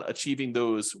on achieving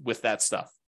those with that stuff,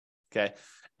 okay?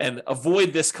 And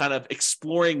avoid this kind of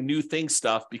exploring new things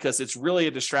stuff because it's really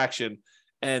a distraction.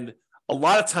 And a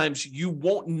lot of times you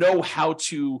won't know how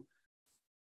to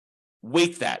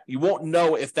weight that. You won't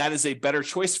know if that is a better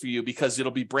choice for you because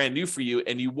it'll be brand new for you,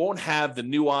 and you won't have the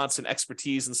nuance and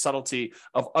expertise and subtlety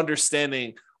of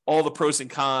understanding all the pros and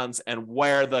cons and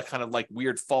where the kind of like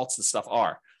weird faults and stuff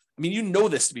are. I mean, you know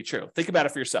this to be true. Think about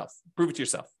it for yourself. Prove it to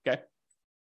yourself, okay?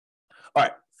 All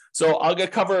right, so I want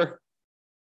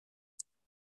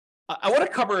to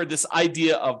cover this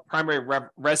idea of primary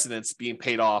residence being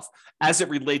paid off as it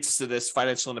relates to this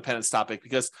financial independence topic,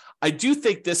 because I do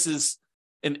think this is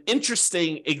an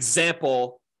interesting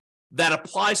example that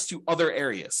applies to other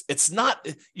areas. It's not,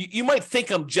 you might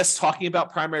think I'm just talking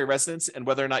about primary residence and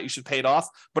whether or not you should pay it off,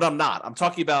 but I'm not. I'm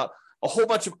talking about a whole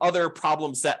bunch of other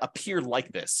problems that appear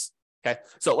like this, okay?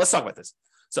 So let's talk about this.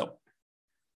 So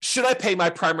should I pay my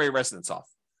primary residence off?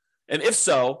 And if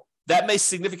so, that may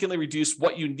significantly reduce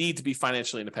what you need to be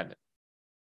financially independent.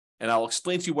 And I'll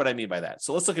explain to you what I mean by that.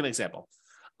 So let's look at an example.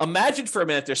 Imagine for a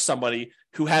minute there's somebody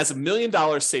who has $1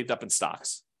 million saved up in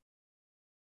stocks.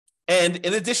 And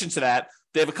in addition to that,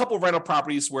 they have a couple of rental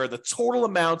properties where the total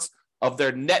amount of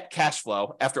their net cash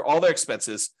flow after all their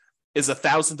expenses is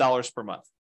 $1,000 per month.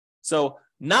 So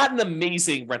not an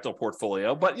amazing rental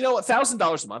portfolio, but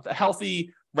 $1,000 a month, a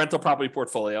healthy rental property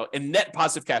portfolio, and net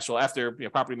positive cash flow after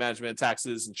property management,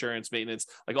 taxes, insurance, maintenance,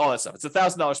 like all that stuff. It's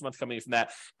 $1,000 a month coming in from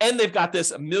that. And they've got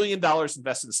this $1 million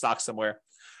invested in stocks somewhere.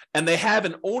 And they have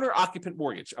an owner-occupant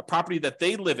mortgage, a property that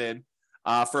they live in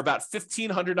for about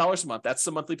 $1,500 a month. That's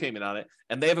the monthly payment on it.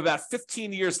 And they have about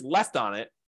 15 years left on it,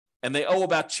 and they owe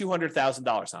about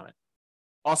 $200,000 on it.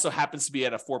 Also happens to be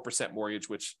at a 4% mortgage,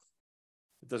 which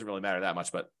it doesn't really matter that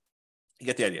much, but you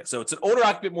get the idea. So it's an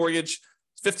owner-occupant mortgage,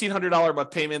 $1,500 a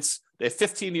month payments. They have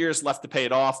 15 years left to pay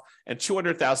it off, and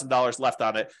 $200,000 left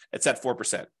on it. It's at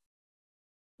 4%.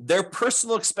 Their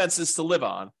personal expenses to live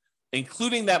on,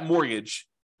 including that mortgage,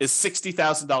 is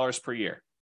 $60,000 per year.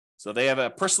 So they have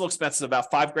a personal expense of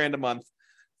about $5,000 a month.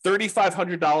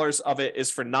 $3,500 of it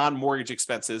is for non-mortgage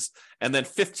expenses, and then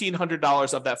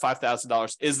 $1,500 of that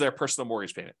 $5,000 is their personal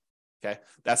mortgage payment. Okay,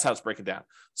 that's how it's breaking down.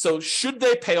 So should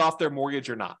they pay off their mortgage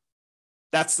or not?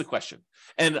 That's the question.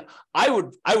 And I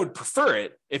would prefer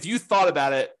it if you thought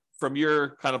about it from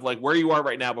your kind of like where you are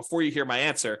right now before you hear my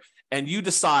answer, and you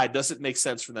decide, does it make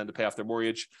sense for them to pay off their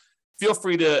mortgage? Feel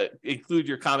free to include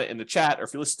your comment in the chat, or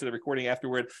if you listen to the recording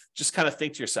afterward, just kind of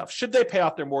think to yourself, should they pay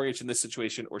off their mortgage in this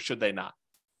situation or should they not?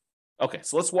 Okay,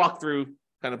 so let's walk through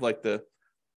kind of like the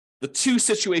two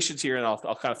situations here, and I'll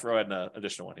kind of throw in an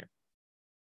additional one here.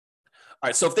 All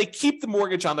right, so if they keep the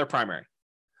mortgage on their primary,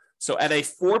 so at a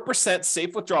 4%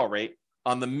 safe withdrawal rate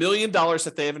on the $1 million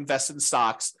that they have invested in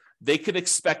stocks, they could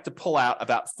expect to pull out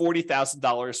about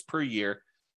 $40,000 per year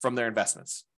from their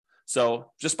investments.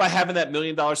 So just by having that $1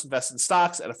 million invested in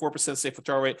stocks at a 4% safe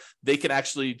withdrawal rate, they can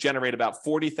actually generate about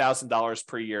 $40,000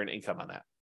 per year in income on that.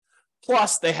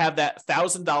 Plus, they have that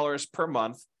 $1,000 per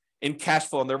month in cash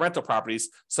flow on their rental properties.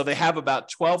 So they have about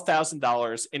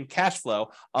 $12,000 in cash flow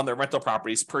on their rental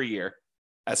properties per year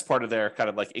as part of their kind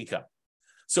of like income.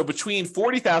 So between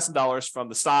 $40,000 from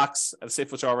the stocks at a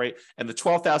safe withdrawal rate and the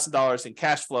 $12,000 in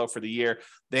cash flow for the year,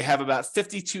 they have about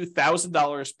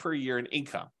 $52,000 per year in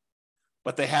income.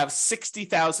 But they have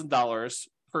 $60,000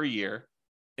 per year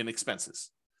in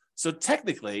expenses. So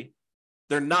technically,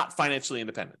 they're not financially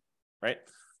independent, right?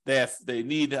 They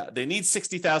need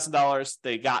 $60,000.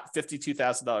 They got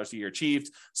 $52,000 a year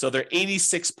achieved. So they're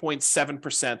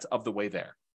 86.7% of the way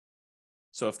there.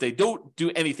 So if they don't do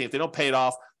anything, if they don't pay it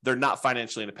off, they're not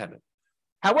financially independent.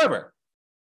 However,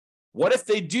 what if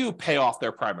they do pay off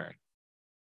their primary?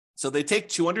 So they take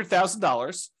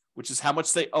 $200,000, which is how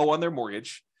much they owe on their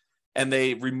mortgage, and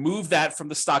they remove that from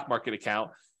the stock market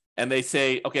account, and they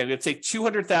say, okay, I'm going to take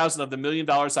 $200,000 of the $1 million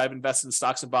I've invested in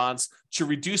stocks and bonds to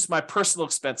reduce my personal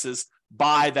expenses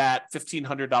by that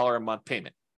 $1,500 a month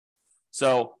payment.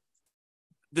 So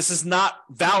this is not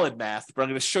valid math, but I'm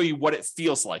going to show you what it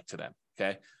feels like to them.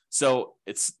 Okay, so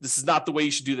this is not the way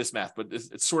you should do this math, but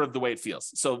it's sort of the way it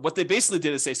feels. So what they basically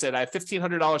did is they said, I have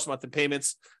 $1,500 a month in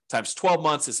payments times 12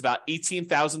 months. It's about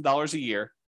 $18,000 a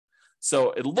year.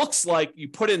 So it looks like you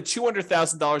put in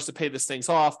 $200,000 to pay this things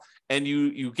off, and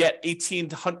you get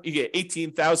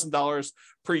 $18,000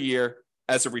 per year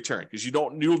as a return because you'll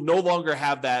no longer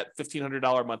have that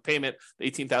 $1,500 a month payment,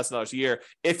 $18,000 a year.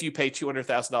 If you pay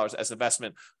 $200,000 as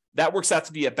investment, that works out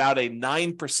to be about a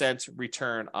 9%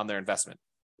 return on their investment.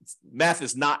 Math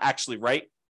is not actually right,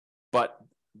 but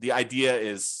the idea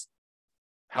is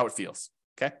how it feels.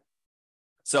 Okay.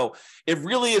 So it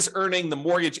really is earning the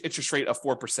mortgage interest rate of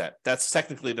 4%. That's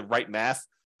technically the right math,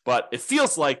 but it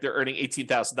feels like they're earning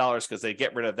 $18,000 because they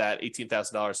get rid of that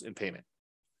 $18,000 in payment.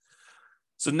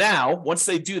 So now, once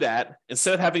they do that,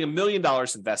 instead of having $1 million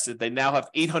invested, they now have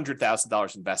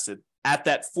 $800,000 invested at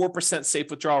that 4% safe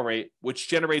withdrawal rate, which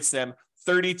generates them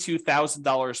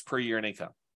 $32,000 per year in income.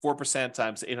 4%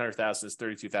 times 800,000 is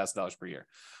 $32,000 per year.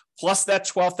 Plus that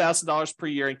 $12,000 per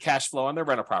year in cash flow on their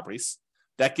rental properties.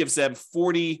 That gives them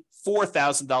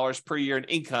 $44,000 per year in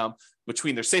income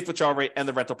between their safe withdrawal rate and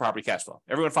the rental property cash flow.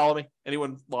 Everyone follow me?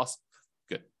 Anyone lost?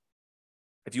 Good.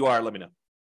 If you are, let me know.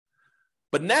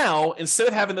 But now, instead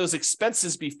of having those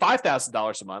expenses be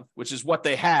 $5,000 a month, which is what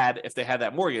they had if they had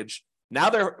that mortgage, now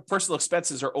their personal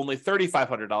expenses are only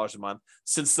 $3,500 a month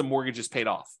since the mortgage is paid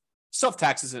off. Still have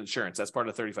taxes and insurance. That's part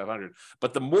of the $3,500.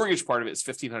 But the mortgage part of it is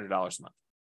 $1,500 a month.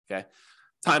 Okay.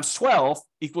 Times 12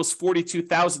 equals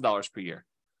 $42,000 per year.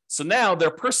 So now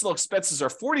their personal expenses are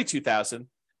 $42,000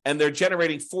 and they're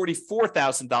generating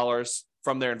 $44,000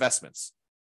 from their investments.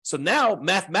 So now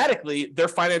mathematically, they're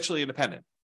financially independent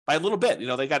by a little bit.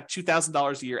 They got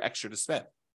 $2,000 a year extra to spend,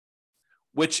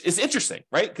 which is interesting,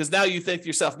 right? Because now you think to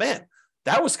yourself, man,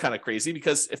 that was kind of crazy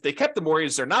because if they kept the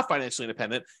mortgage, they're not financially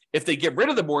independent. If they get rid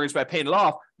of the mortgage by paying it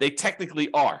off, they technically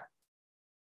are.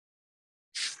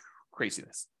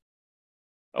 Craziness.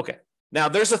 Okay. Now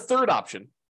there's a third option.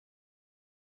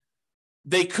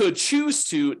 They could choose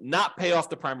to not pay off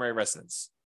the primary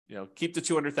residence, keep the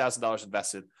 $200,000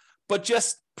 invested, but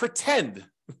just pretend,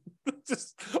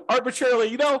 just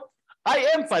arbitrarily, I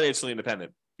am financially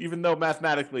independent, even though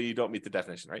mathematically you don't meet the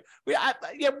definition, right?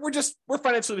 We're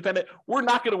financially independent. We're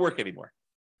not going to work anymore.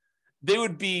 They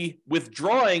would be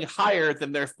withdrawing higher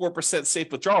than their 4%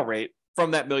 safe withdrawal rate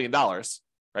from that $1 million,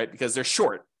 right? Because they're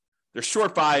short. They're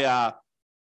short by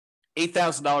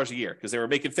 $8,000 a year because they were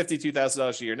making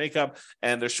 $52,000 a year in income,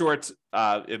 and they're short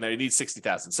and they need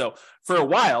 $60,000. So for a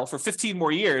while, for 15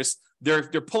 more years, they're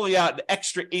pulling out an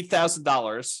extra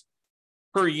 $8,000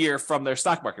 per year from their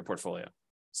stock market portfolio.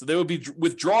 So they would be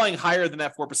withdrawing higher than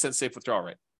that 4% safe withdrawal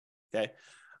rate. Okay,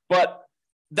 but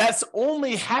that's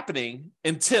only happening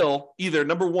until either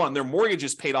number one, their mortgage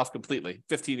is paid off completely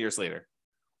 15 years later,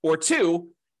 or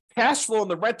two, cash flow in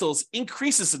the rentals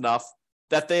increases enough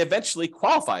that they eventually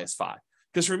qualify as FI.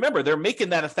 Because remember, they're making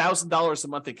that $1,000 a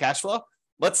month in cash flow.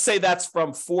 Let's say that's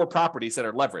from 4 properties that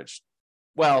are leveraged.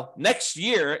 Well, next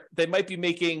year, they might be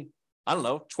making,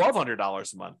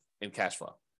 $1,200 a month in cash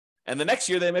flow. And the next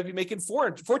year, they might be making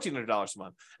 $1,400 a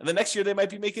month. And the next year, they might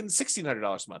be making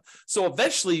 $1,600 a month. So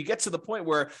eventually, you get to the point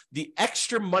where the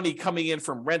extra money coming in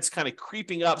from rents kind of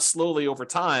creeping up slowly over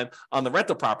time on the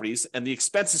rental properties, and the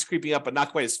expenses creeping up, but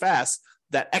not quite as fast.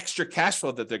 That extra cash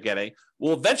flow that they're getting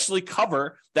will eventually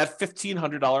cover that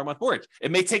 $1,500 a month mortgage. It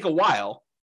may take a while,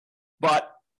 but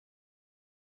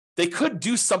they could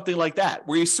do something like that,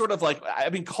 where you sort of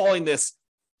I've been calling this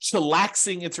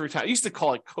chillaxing into retirement. I used to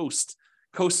call it coast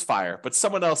fire, but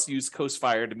someone else used coast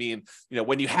fire to mean,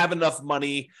 when you have enough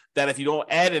money that if you don't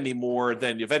add anymore,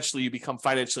 then eventually you become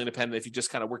financially independent if you just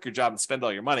kind of work your job and spend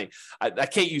all your money. I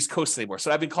can't use coast anymore.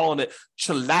 So I've been calling it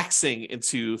chillaxing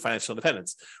into financial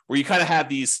independence, where you kind of have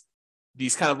these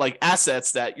kind of like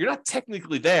assets that you're not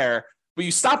technically there, but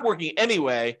you stop working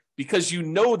anyway, because you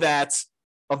know that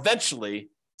eventually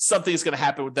something is going to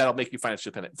happen that'll make you financially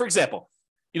independent. For example,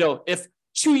 if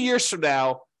 2 years from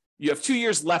now, you have 2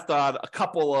 years left on a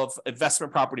couple of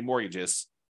investment property mortgages,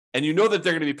 and you know that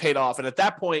they're going to be paid off. And at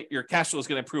that point, your cash flow is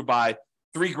going to improve by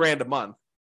 $3,000 a month.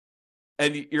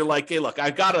 And you're like, hey, look,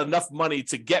 I've got enough money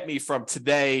to get me from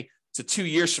today to 2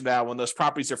 years from now when those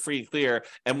properties are free and clear.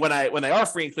 And when they are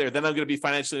free and clear, then I'm going to be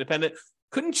financially independent.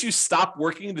 Couldn't you stop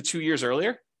working the 2 years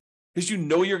earlier? Because you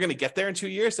know you're going to get there in 2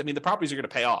 years. I mean, the properties are going to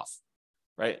pay off,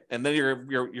 right? And then you're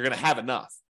going to have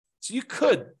enough. So you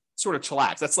could sort of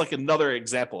chillax. That's like another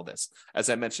example of this, as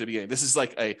I mentioned at the beginning. This is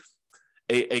like a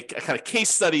kind of case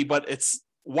study, but it's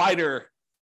wider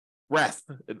breadth.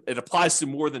 It applies to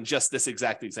more than just this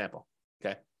exact example.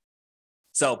 Okay.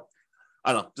 So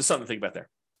I don't know, just something to think about there.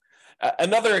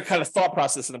 Another kind of thought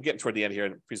process, and I'm getting toward the end here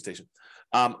in the presentation.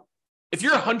 If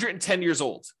you're 110 years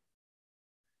old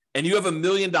and you have $1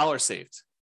 million saved,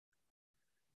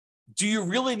 do you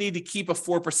really need to keep a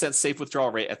 4% safe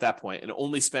withdrawal rate at that point and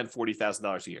only spend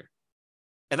 $40,000 a year?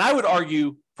 And I would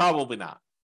argue probably not.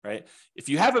 right? If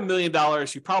you have $1 million,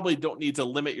 you probably don't need to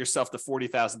limit yourself to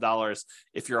 $40,000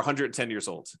 if you're 110 years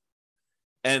old.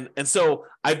 And so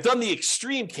I've done the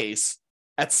extreme case.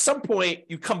 At some point,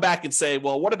 you come back and say,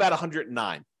 well, what about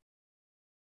 109?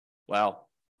 Well,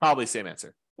 probably same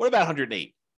answer. What about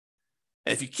 108?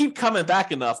 And if you keep coming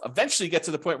back enough, eventually you get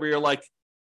to the point where you're like,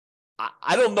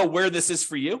 I don't know where this is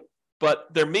for you, but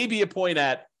there may be a point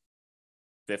at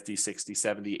 50, 60,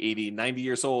 70, 80, 90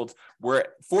 years old where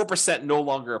 4% no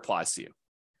longer applies to you.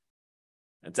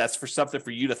 And that's for something for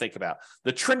you to think about.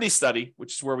 The Trinity study,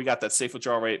 which is where we got that safe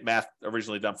withdrawal rate math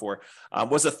originally done for,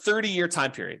 was a 30-year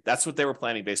time period. That's what they were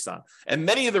planning based on. And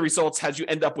many of the results had you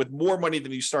end up with more money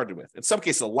than you started with. In some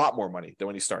cases, a lot more money than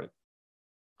when you started.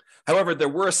 However, there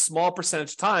were a small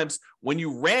percentage of times when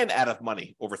you ran out of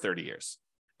money over 30 years.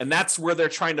 And that's where they're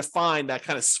trying to find that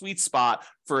kind of sweet spot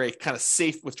for a kind of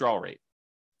safe withdrawal rate.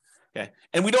 Okay.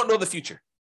 And we don't know the future,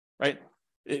 right?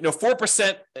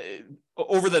 4%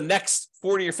 over the next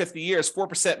 40 or 50 years,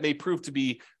 4% may prove to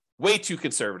be way too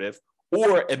conservative,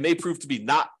 or it may prove to be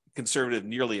not conservative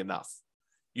nearly enough.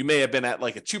 You may have been at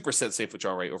like a 2% safe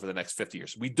withdrawal rate over the next 50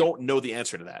 years. We don't know the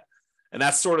answer to that. And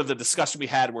that's sort of the discussion we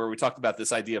had where we talked about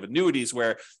this idea of annuities,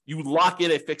 where you lock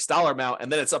in a fixed dollar amount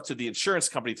and then it's up to the insurance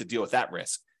company to deal with that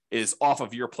risk. It is off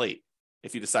of your plate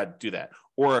if you decide to do that.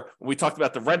 Or we talked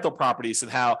about the rental properties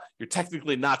and how you're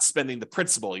technically not spending the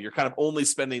principal. You're kind of only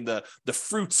spending the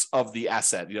fruits of the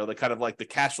asset, the kind of like the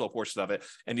cash flow portion of it.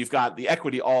 And you've got the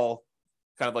equity all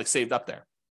kind of like saved up there.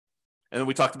 And then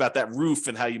we talked about that roof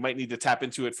and how you might need to tap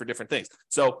into it for different things.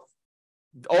 So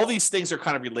all these things are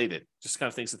kind of related, just kind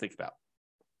of things to think about.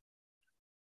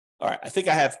 All right, I think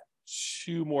I have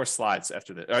 2 more slides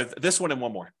after this, or this one and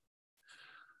one more.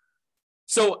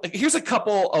 So here's a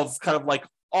couple of kind of like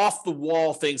off the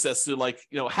wall things as to like,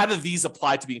 how do these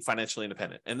apply to being financially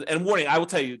independent? And warning, I will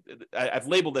tell you, I've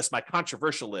labeled this my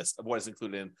controversial list of what is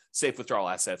included in safe withdrawal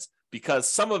assets because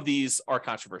some of these are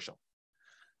controversial.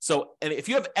 So, and if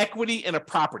you have equity in a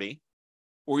property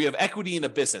or you have equity in a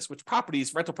business, which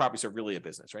rental properties are really a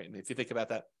business, right? And if you think about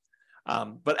that,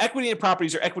 but equity in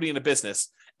properties or equity in a business,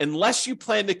 unless you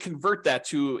plan to convert that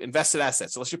to invested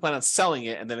assets, unless you plan on selling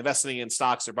it and then investing in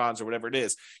stocks or bonds or whatever it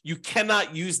is, you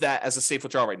cannot use that as a safe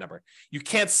withdrawal rate number. You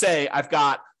can't say, I've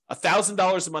got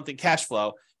 $1,000 a month in cash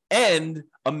flow and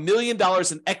 $1 million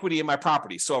in equity in my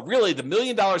property. So really the $1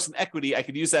 million in equity, I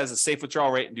could use that as a safe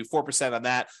withdrawal rate and do 4% on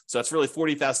that. So that's really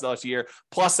 $40,000 a year.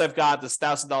 Plus I've got this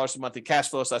 $1,000 a month in cash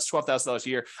flow. So that's $12,000 a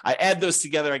year. I add those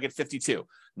together, I get 52.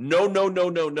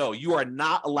 No. You are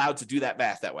not allowed to do that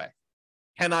math that way.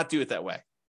 Cannot do it that way.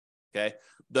 Okay.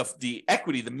 The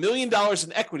equity, the $1 million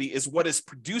in equity is what is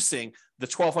producing the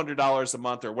 $1,200 a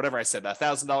month or whatever I said,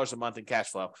 $1,000 a month in cash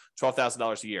flow,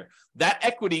 $12,000 a year. That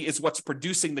equity is what's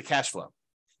producing the cash flow.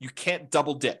 You can't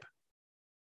double dip.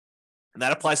 And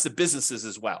that applies to businesses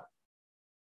as well.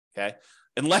 Okay.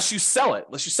 Unless you sell it,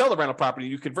 unless you sell the rental property,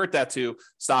 you convert that to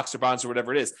stocks or bonds or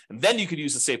whatever it is. And then you could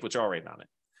use the safe withdrawal rate on it.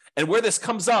 And where this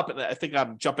comes up, and I think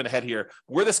I'm jumping ahead here,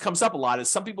 where this comes up a lot is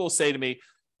some people will say to me,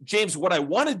 James, what I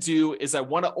want to do is I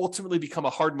want to ultimately become a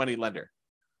hard money lender.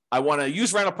 I want to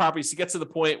use rental properties to get to the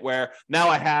point where now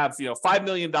I have, $5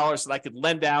 million that I could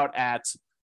lend out at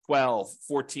 12,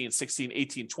 14, 16,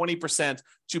 18, 20%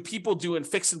 to people doing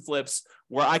fix and flips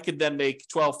where I could then make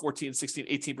 12, 14, 16,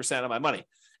 18% of my money.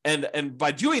 And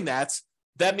by doing that,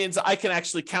 that means I can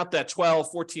actually count that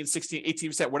 12, 14, 16,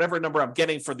 18%, whatever number I'm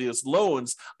getting for those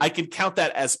loans, I can count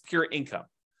that as pure income.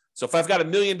 So if I've got $1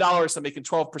 million, I'm making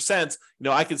 12%,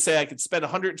 I could say I could spend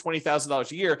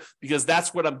 $120,000 a year because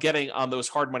that's what I'm getting on those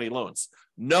hard money loans.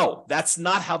 No, that's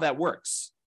not how that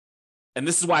works. And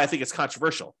this is why I think it's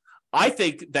controversial. I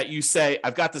think that you say,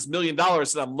 I've got this $1 million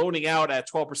that I'm loaning out at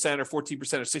 12% or 14% or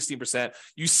 16%.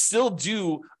 You still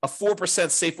do a 4%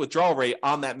 safe withdrawal rate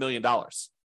on that $1 million.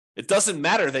 It doesn't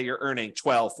matter that you're earning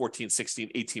 12, 14,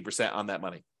 16, 18% on that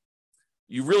money.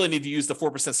 You really need to use the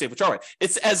 4% safe withdrawal rate.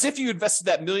 It's as if you invested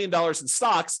that $1 million in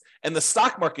stocks and the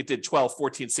stock market did 12,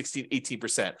 14, 16,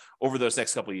 18% over those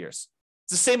next couple of years.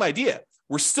 It's the same idea.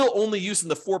 We're still only using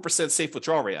the 4% safe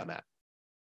withdrawal rate on that.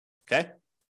 Okay?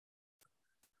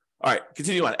 All right,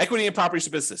 continue on. Equity in properties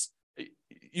or business.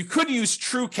 You could use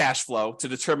true cash flow to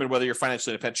determine whether you're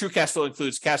financially independent. True cash flow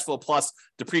includes cash flow plus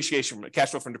depreciation,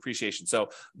 cash flow from depreciation. So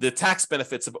the tax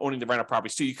benefits of owning the rental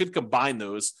properties too, you could combine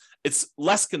those. It's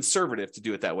less conservative to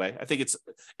do it that way. I think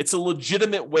it's a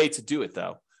legitimate way to do it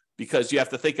though, because you have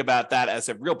to think about that as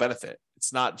a real benefit.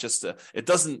 It's not just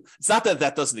it's not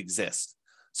that doesn't exist.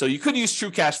 So you could use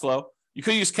true cash flow. You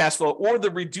could use cash flow or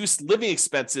the reduced living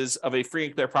expenses of a free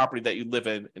and clear property that you live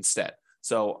in instead.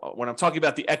 So when I'm talking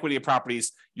about the equity of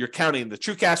properties, you're counting the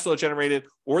true cash flow generated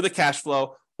or the cash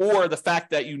flow or the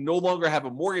fact that you no longer have a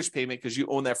mortgage payment because you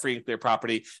own that free and clear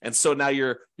property. And so now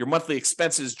your monthly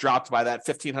expenses dropped by that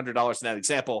 $1,500 in that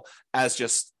example as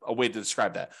just a way to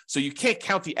describe that. So you can't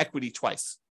count the equity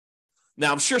twice.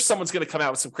 Now, I'm sure someone's going to come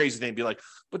out with some crazy thing and be like,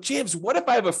 but James, what if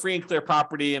I have a free and clear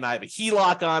property and I have a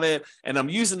HELOC on it and I'm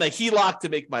using the HELOC to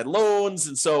make my loans?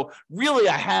 And so really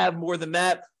I have more than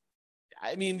that.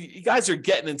 I mean, you guys are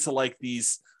getting into like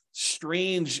these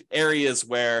strange areas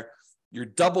where you're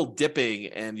double dipping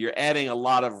and you're adding a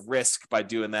lot of risk by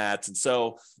doing that. And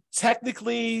so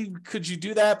technically, could you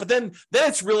do that? But then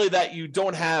it's really that you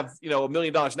don't have, $1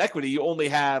 million in equity. You only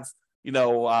have,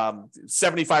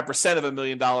 75% of $1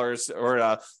 million, or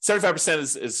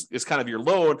 75% is kind of your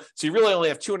loan. So you really only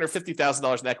have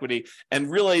 $250,000 in equity.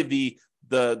 And really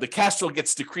the cash flow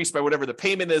gets decreased by whatever the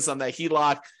payment is on that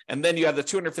HELOC. And then you have the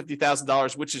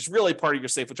 $250,000, which is really part of your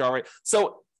safe withdrawal rate.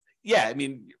 So yeah, I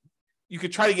mean, you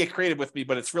could try to get creative with me,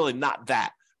 but it's really not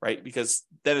that, right? Because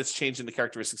then it's changing the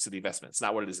characteristics of the investment. It's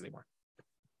not what it is anymore.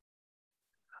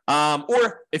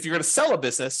 Or if you're going to sell a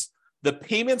business, the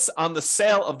payments on the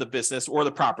sale of the business or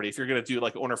the property, if you're going to do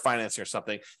like owner financing or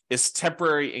something, is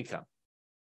temporary income.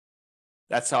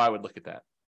 That's how I would look at that.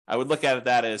 I would look at it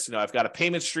that as, I've got a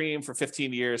payment stream for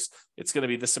 15 years. It's going to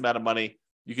be this amount of money.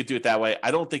 You could do it that way.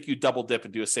 I don't think you double dip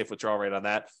and do a safe withdrawal rate on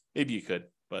that. Maybe you could,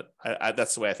 but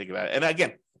that's the way I think about it. And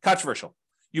again, controversial.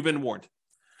 You've been warned.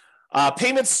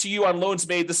 Payments to you on loans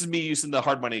made. This is me using the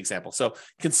hard money example. So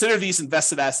consider these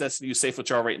invested assets and use safe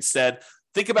withdrawal rate instead.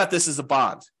 Think about this as a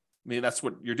bond. I mean, that's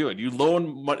what you're doing. You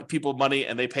loan people money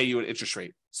and they pay you an interest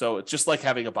rate. So it's just like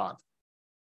having a bond.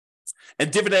 And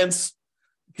dividends,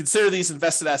 consider these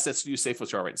invested assets and use safe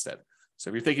withdrawal rate instead. So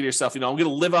if you're thinking to yourself, I'm going to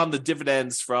live on the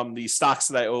dividends from the stocks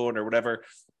that I own or whatever,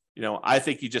 I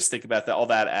think you just think about all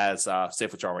that as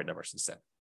safe withdrawal rate numbers instead.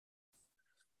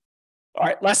 All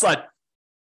right, last slide.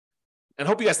 And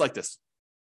hope you guys like this.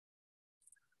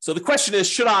 So the question is,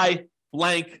 should I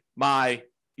blank my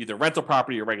either rental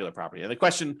property or regular property? And the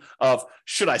question of,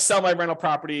 should I sell my rental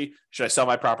property? Should I sell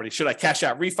my property? Should I cash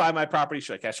out, refi my property?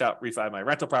 Should I cash out, refi my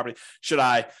rental property? Should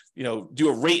I, do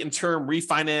a rate and term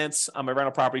refinance on my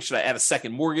rental property? Should I add a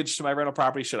second mortgage to my rental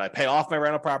property? Should I pay off my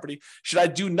rental property? Should I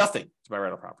do nothing to my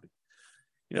rental property?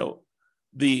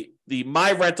 The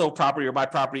my rental property or my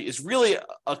property is really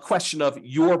a question of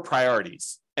your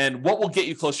priorities and what will get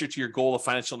you closer to your goal of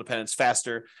financial independence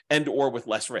faster and or with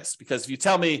less risk. Because if you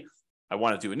tell me I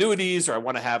want to do annuities or I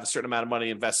want to have a certain amount of money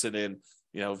invested in,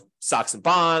 stocks and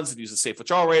bonds and use a safe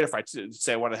withdrawal rate, if I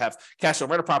say I want to have cash on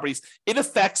rental properties, it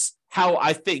affects how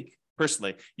I think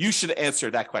personally you should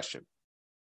answer that question.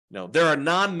 There are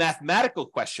non-mathematical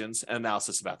questions and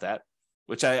analysis about that,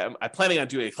 which I'm planning on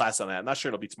doing a class on that. I'm not sure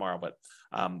it'll be tomorrow, but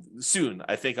soon.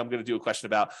 I think I'm going to do a question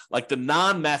about like the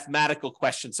non-mathematical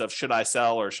questions of should I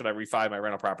sell or should I refi my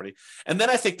rental property? And then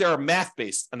I think there are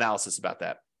math-based analysis about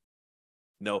that.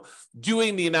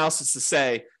 Doing the analysis to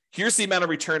say, here's the amount of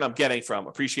return I'm getting from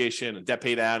appreciation and debt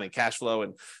pay down and cash flow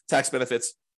and tax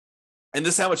benefits. And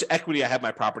this is how much equity I have in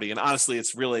my property. And honestly,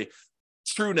 it's really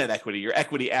true net equity, your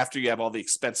equity after you have all the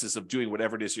expenses of doing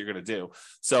whatever it is you're going to do.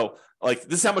 So like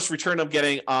this is how much return I'm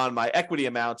getting on my equity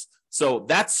amount. So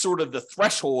that's sort of the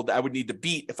threshold I would need to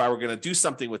beat if I were going to do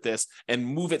something with this and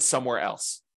move it somewhere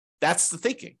else. That's the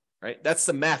thinking, right? That's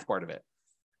the math part of it.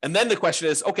 And then the question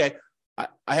is, okay,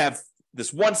 I have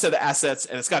this one set of assets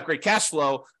and it's got great cash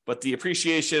flow, but the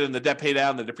appreciation and the debt pay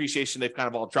down, the depreciation, they've kind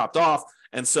of all dropped off.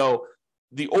 And so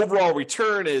the overall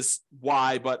return is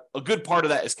Y, but a good part of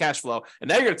that is cash flow. And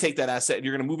now you're going to take that asset and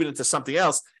you're going to move it into something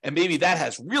else. And maybe that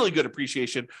has really good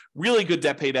appreciation, really good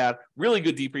debt pay down, really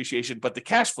good depreciation, but the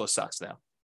cash flow sucks now.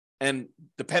 And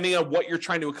depending on what you're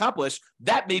trying to accomplish,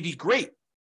 that may be great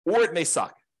or it may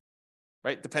suck,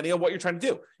 right? Depending on what you're trying to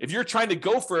do. If you're trying to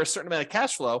go for a certain amount of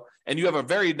cash flow and you have a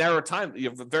very narrow time, you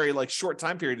have a very short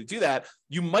time period to do that,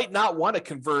 you might not want to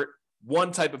convert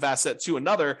one type of asset to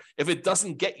another if it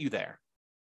doesn't get you there.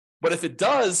 But if it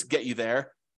does get you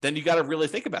there, then you got to really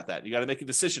think about that. You got to make a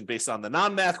decision based on the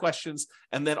non-math questions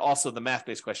and then also the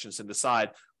math-based questions and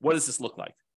decide, what does this look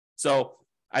like? So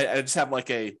I just have like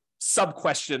a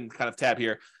sub-question kind of tab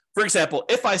here. For example,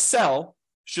 if I sell,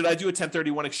 should I do a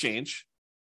 1031 exchange?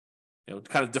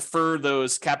 Kind of defer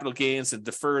those capital gains and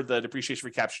defer the depreciation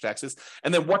recapture taxes.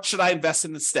 And then what should I invest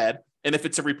in instead? And if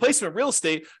it's a replacement real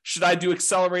estate, should I do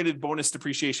accelerated bonus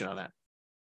depreciation on that?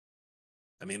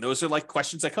 I mean, those are like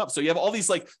questions that come. So you have all these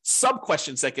like sub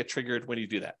questions that get triggered when you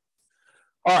do that.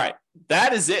 All right,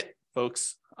 that is it,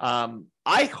 folks.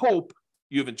 I hope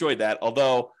you've enjoyed that,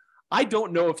 although I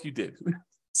don't know if you did.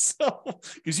 So,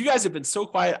 because you guys have been so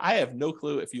quiet, I have no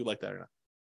clue if you like that or not.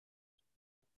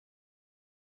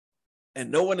 And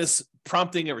no one is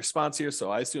prompting a response here, so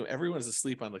I assume everyone is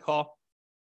asleep on the call,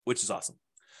 which is awesome.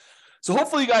 So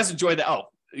hopefully you guys enjoyed that. Oh,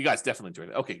 you guys definitely enjoyed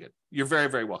it. Okay, good. You're very,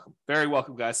 very welcome. Very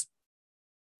welcome, guys.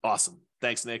 Awesome.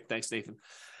 Thanks, Nick. Thanks, Nathan.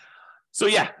 So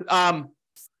yeah,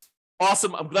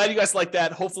 awesome. I'm glad you guys liked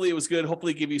that. Hopefully it was good.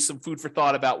 Hopefully give you some food for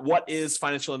thought about what is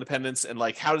financial independence and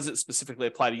like how does it specifically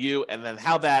apply to you, and then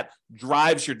how that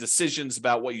drives your decisions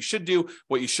about what you should do,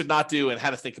 what you should not do, and how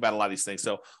to think about a lot of these things.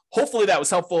 So hopefully that was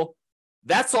helpful.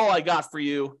 That's all I got for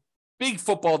you. Big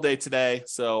football day today.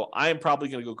 So I am probably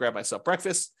going to go grab myself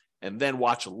breakfast and then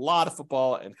watch a lot of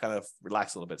football and kind of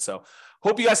relax a little bit. So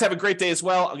hope you guys have a great day as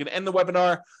well. I'm going to end the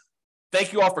webinar.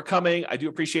 Thank you all for coming. I do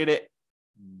appreciate it.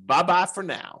 Bye-bye for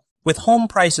now. With home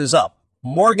prices up,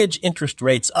 mortgage interest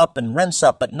rates up, and rents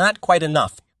up, but not quite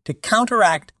enough to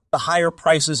counteract the higher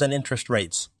prices and interest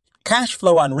rates, cash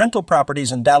flow on rental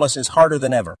properties in Dallas is harder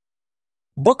than ever.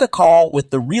 Book a call with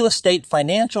the Real Estate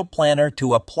Financial Planner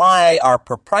to apply our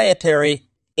proprietary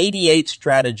 88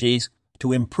 strategies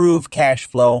to improve cash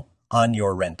flow on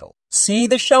your rental. See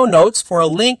the show notes for a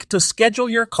link to schedule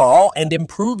your call and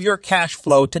improve your cash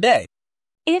flow today.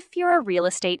 If you're a real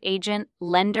estate agent,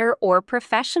 lender, or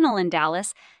professional in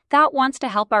Dallas that wants to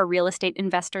help our real estate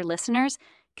investor listeners,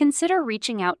 consider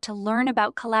reaching out to learn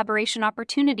about collaboration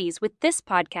opportunities with this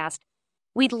podcast.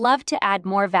 We'd love to add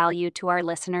more value to our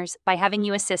listeners by having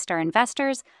you assist our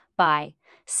investors buy,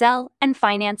 sell, and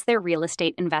finance their real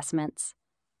estate investments.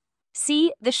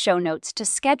 See the show notes to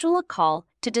schedule a call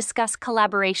to discuss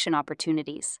collaboration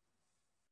opportunities.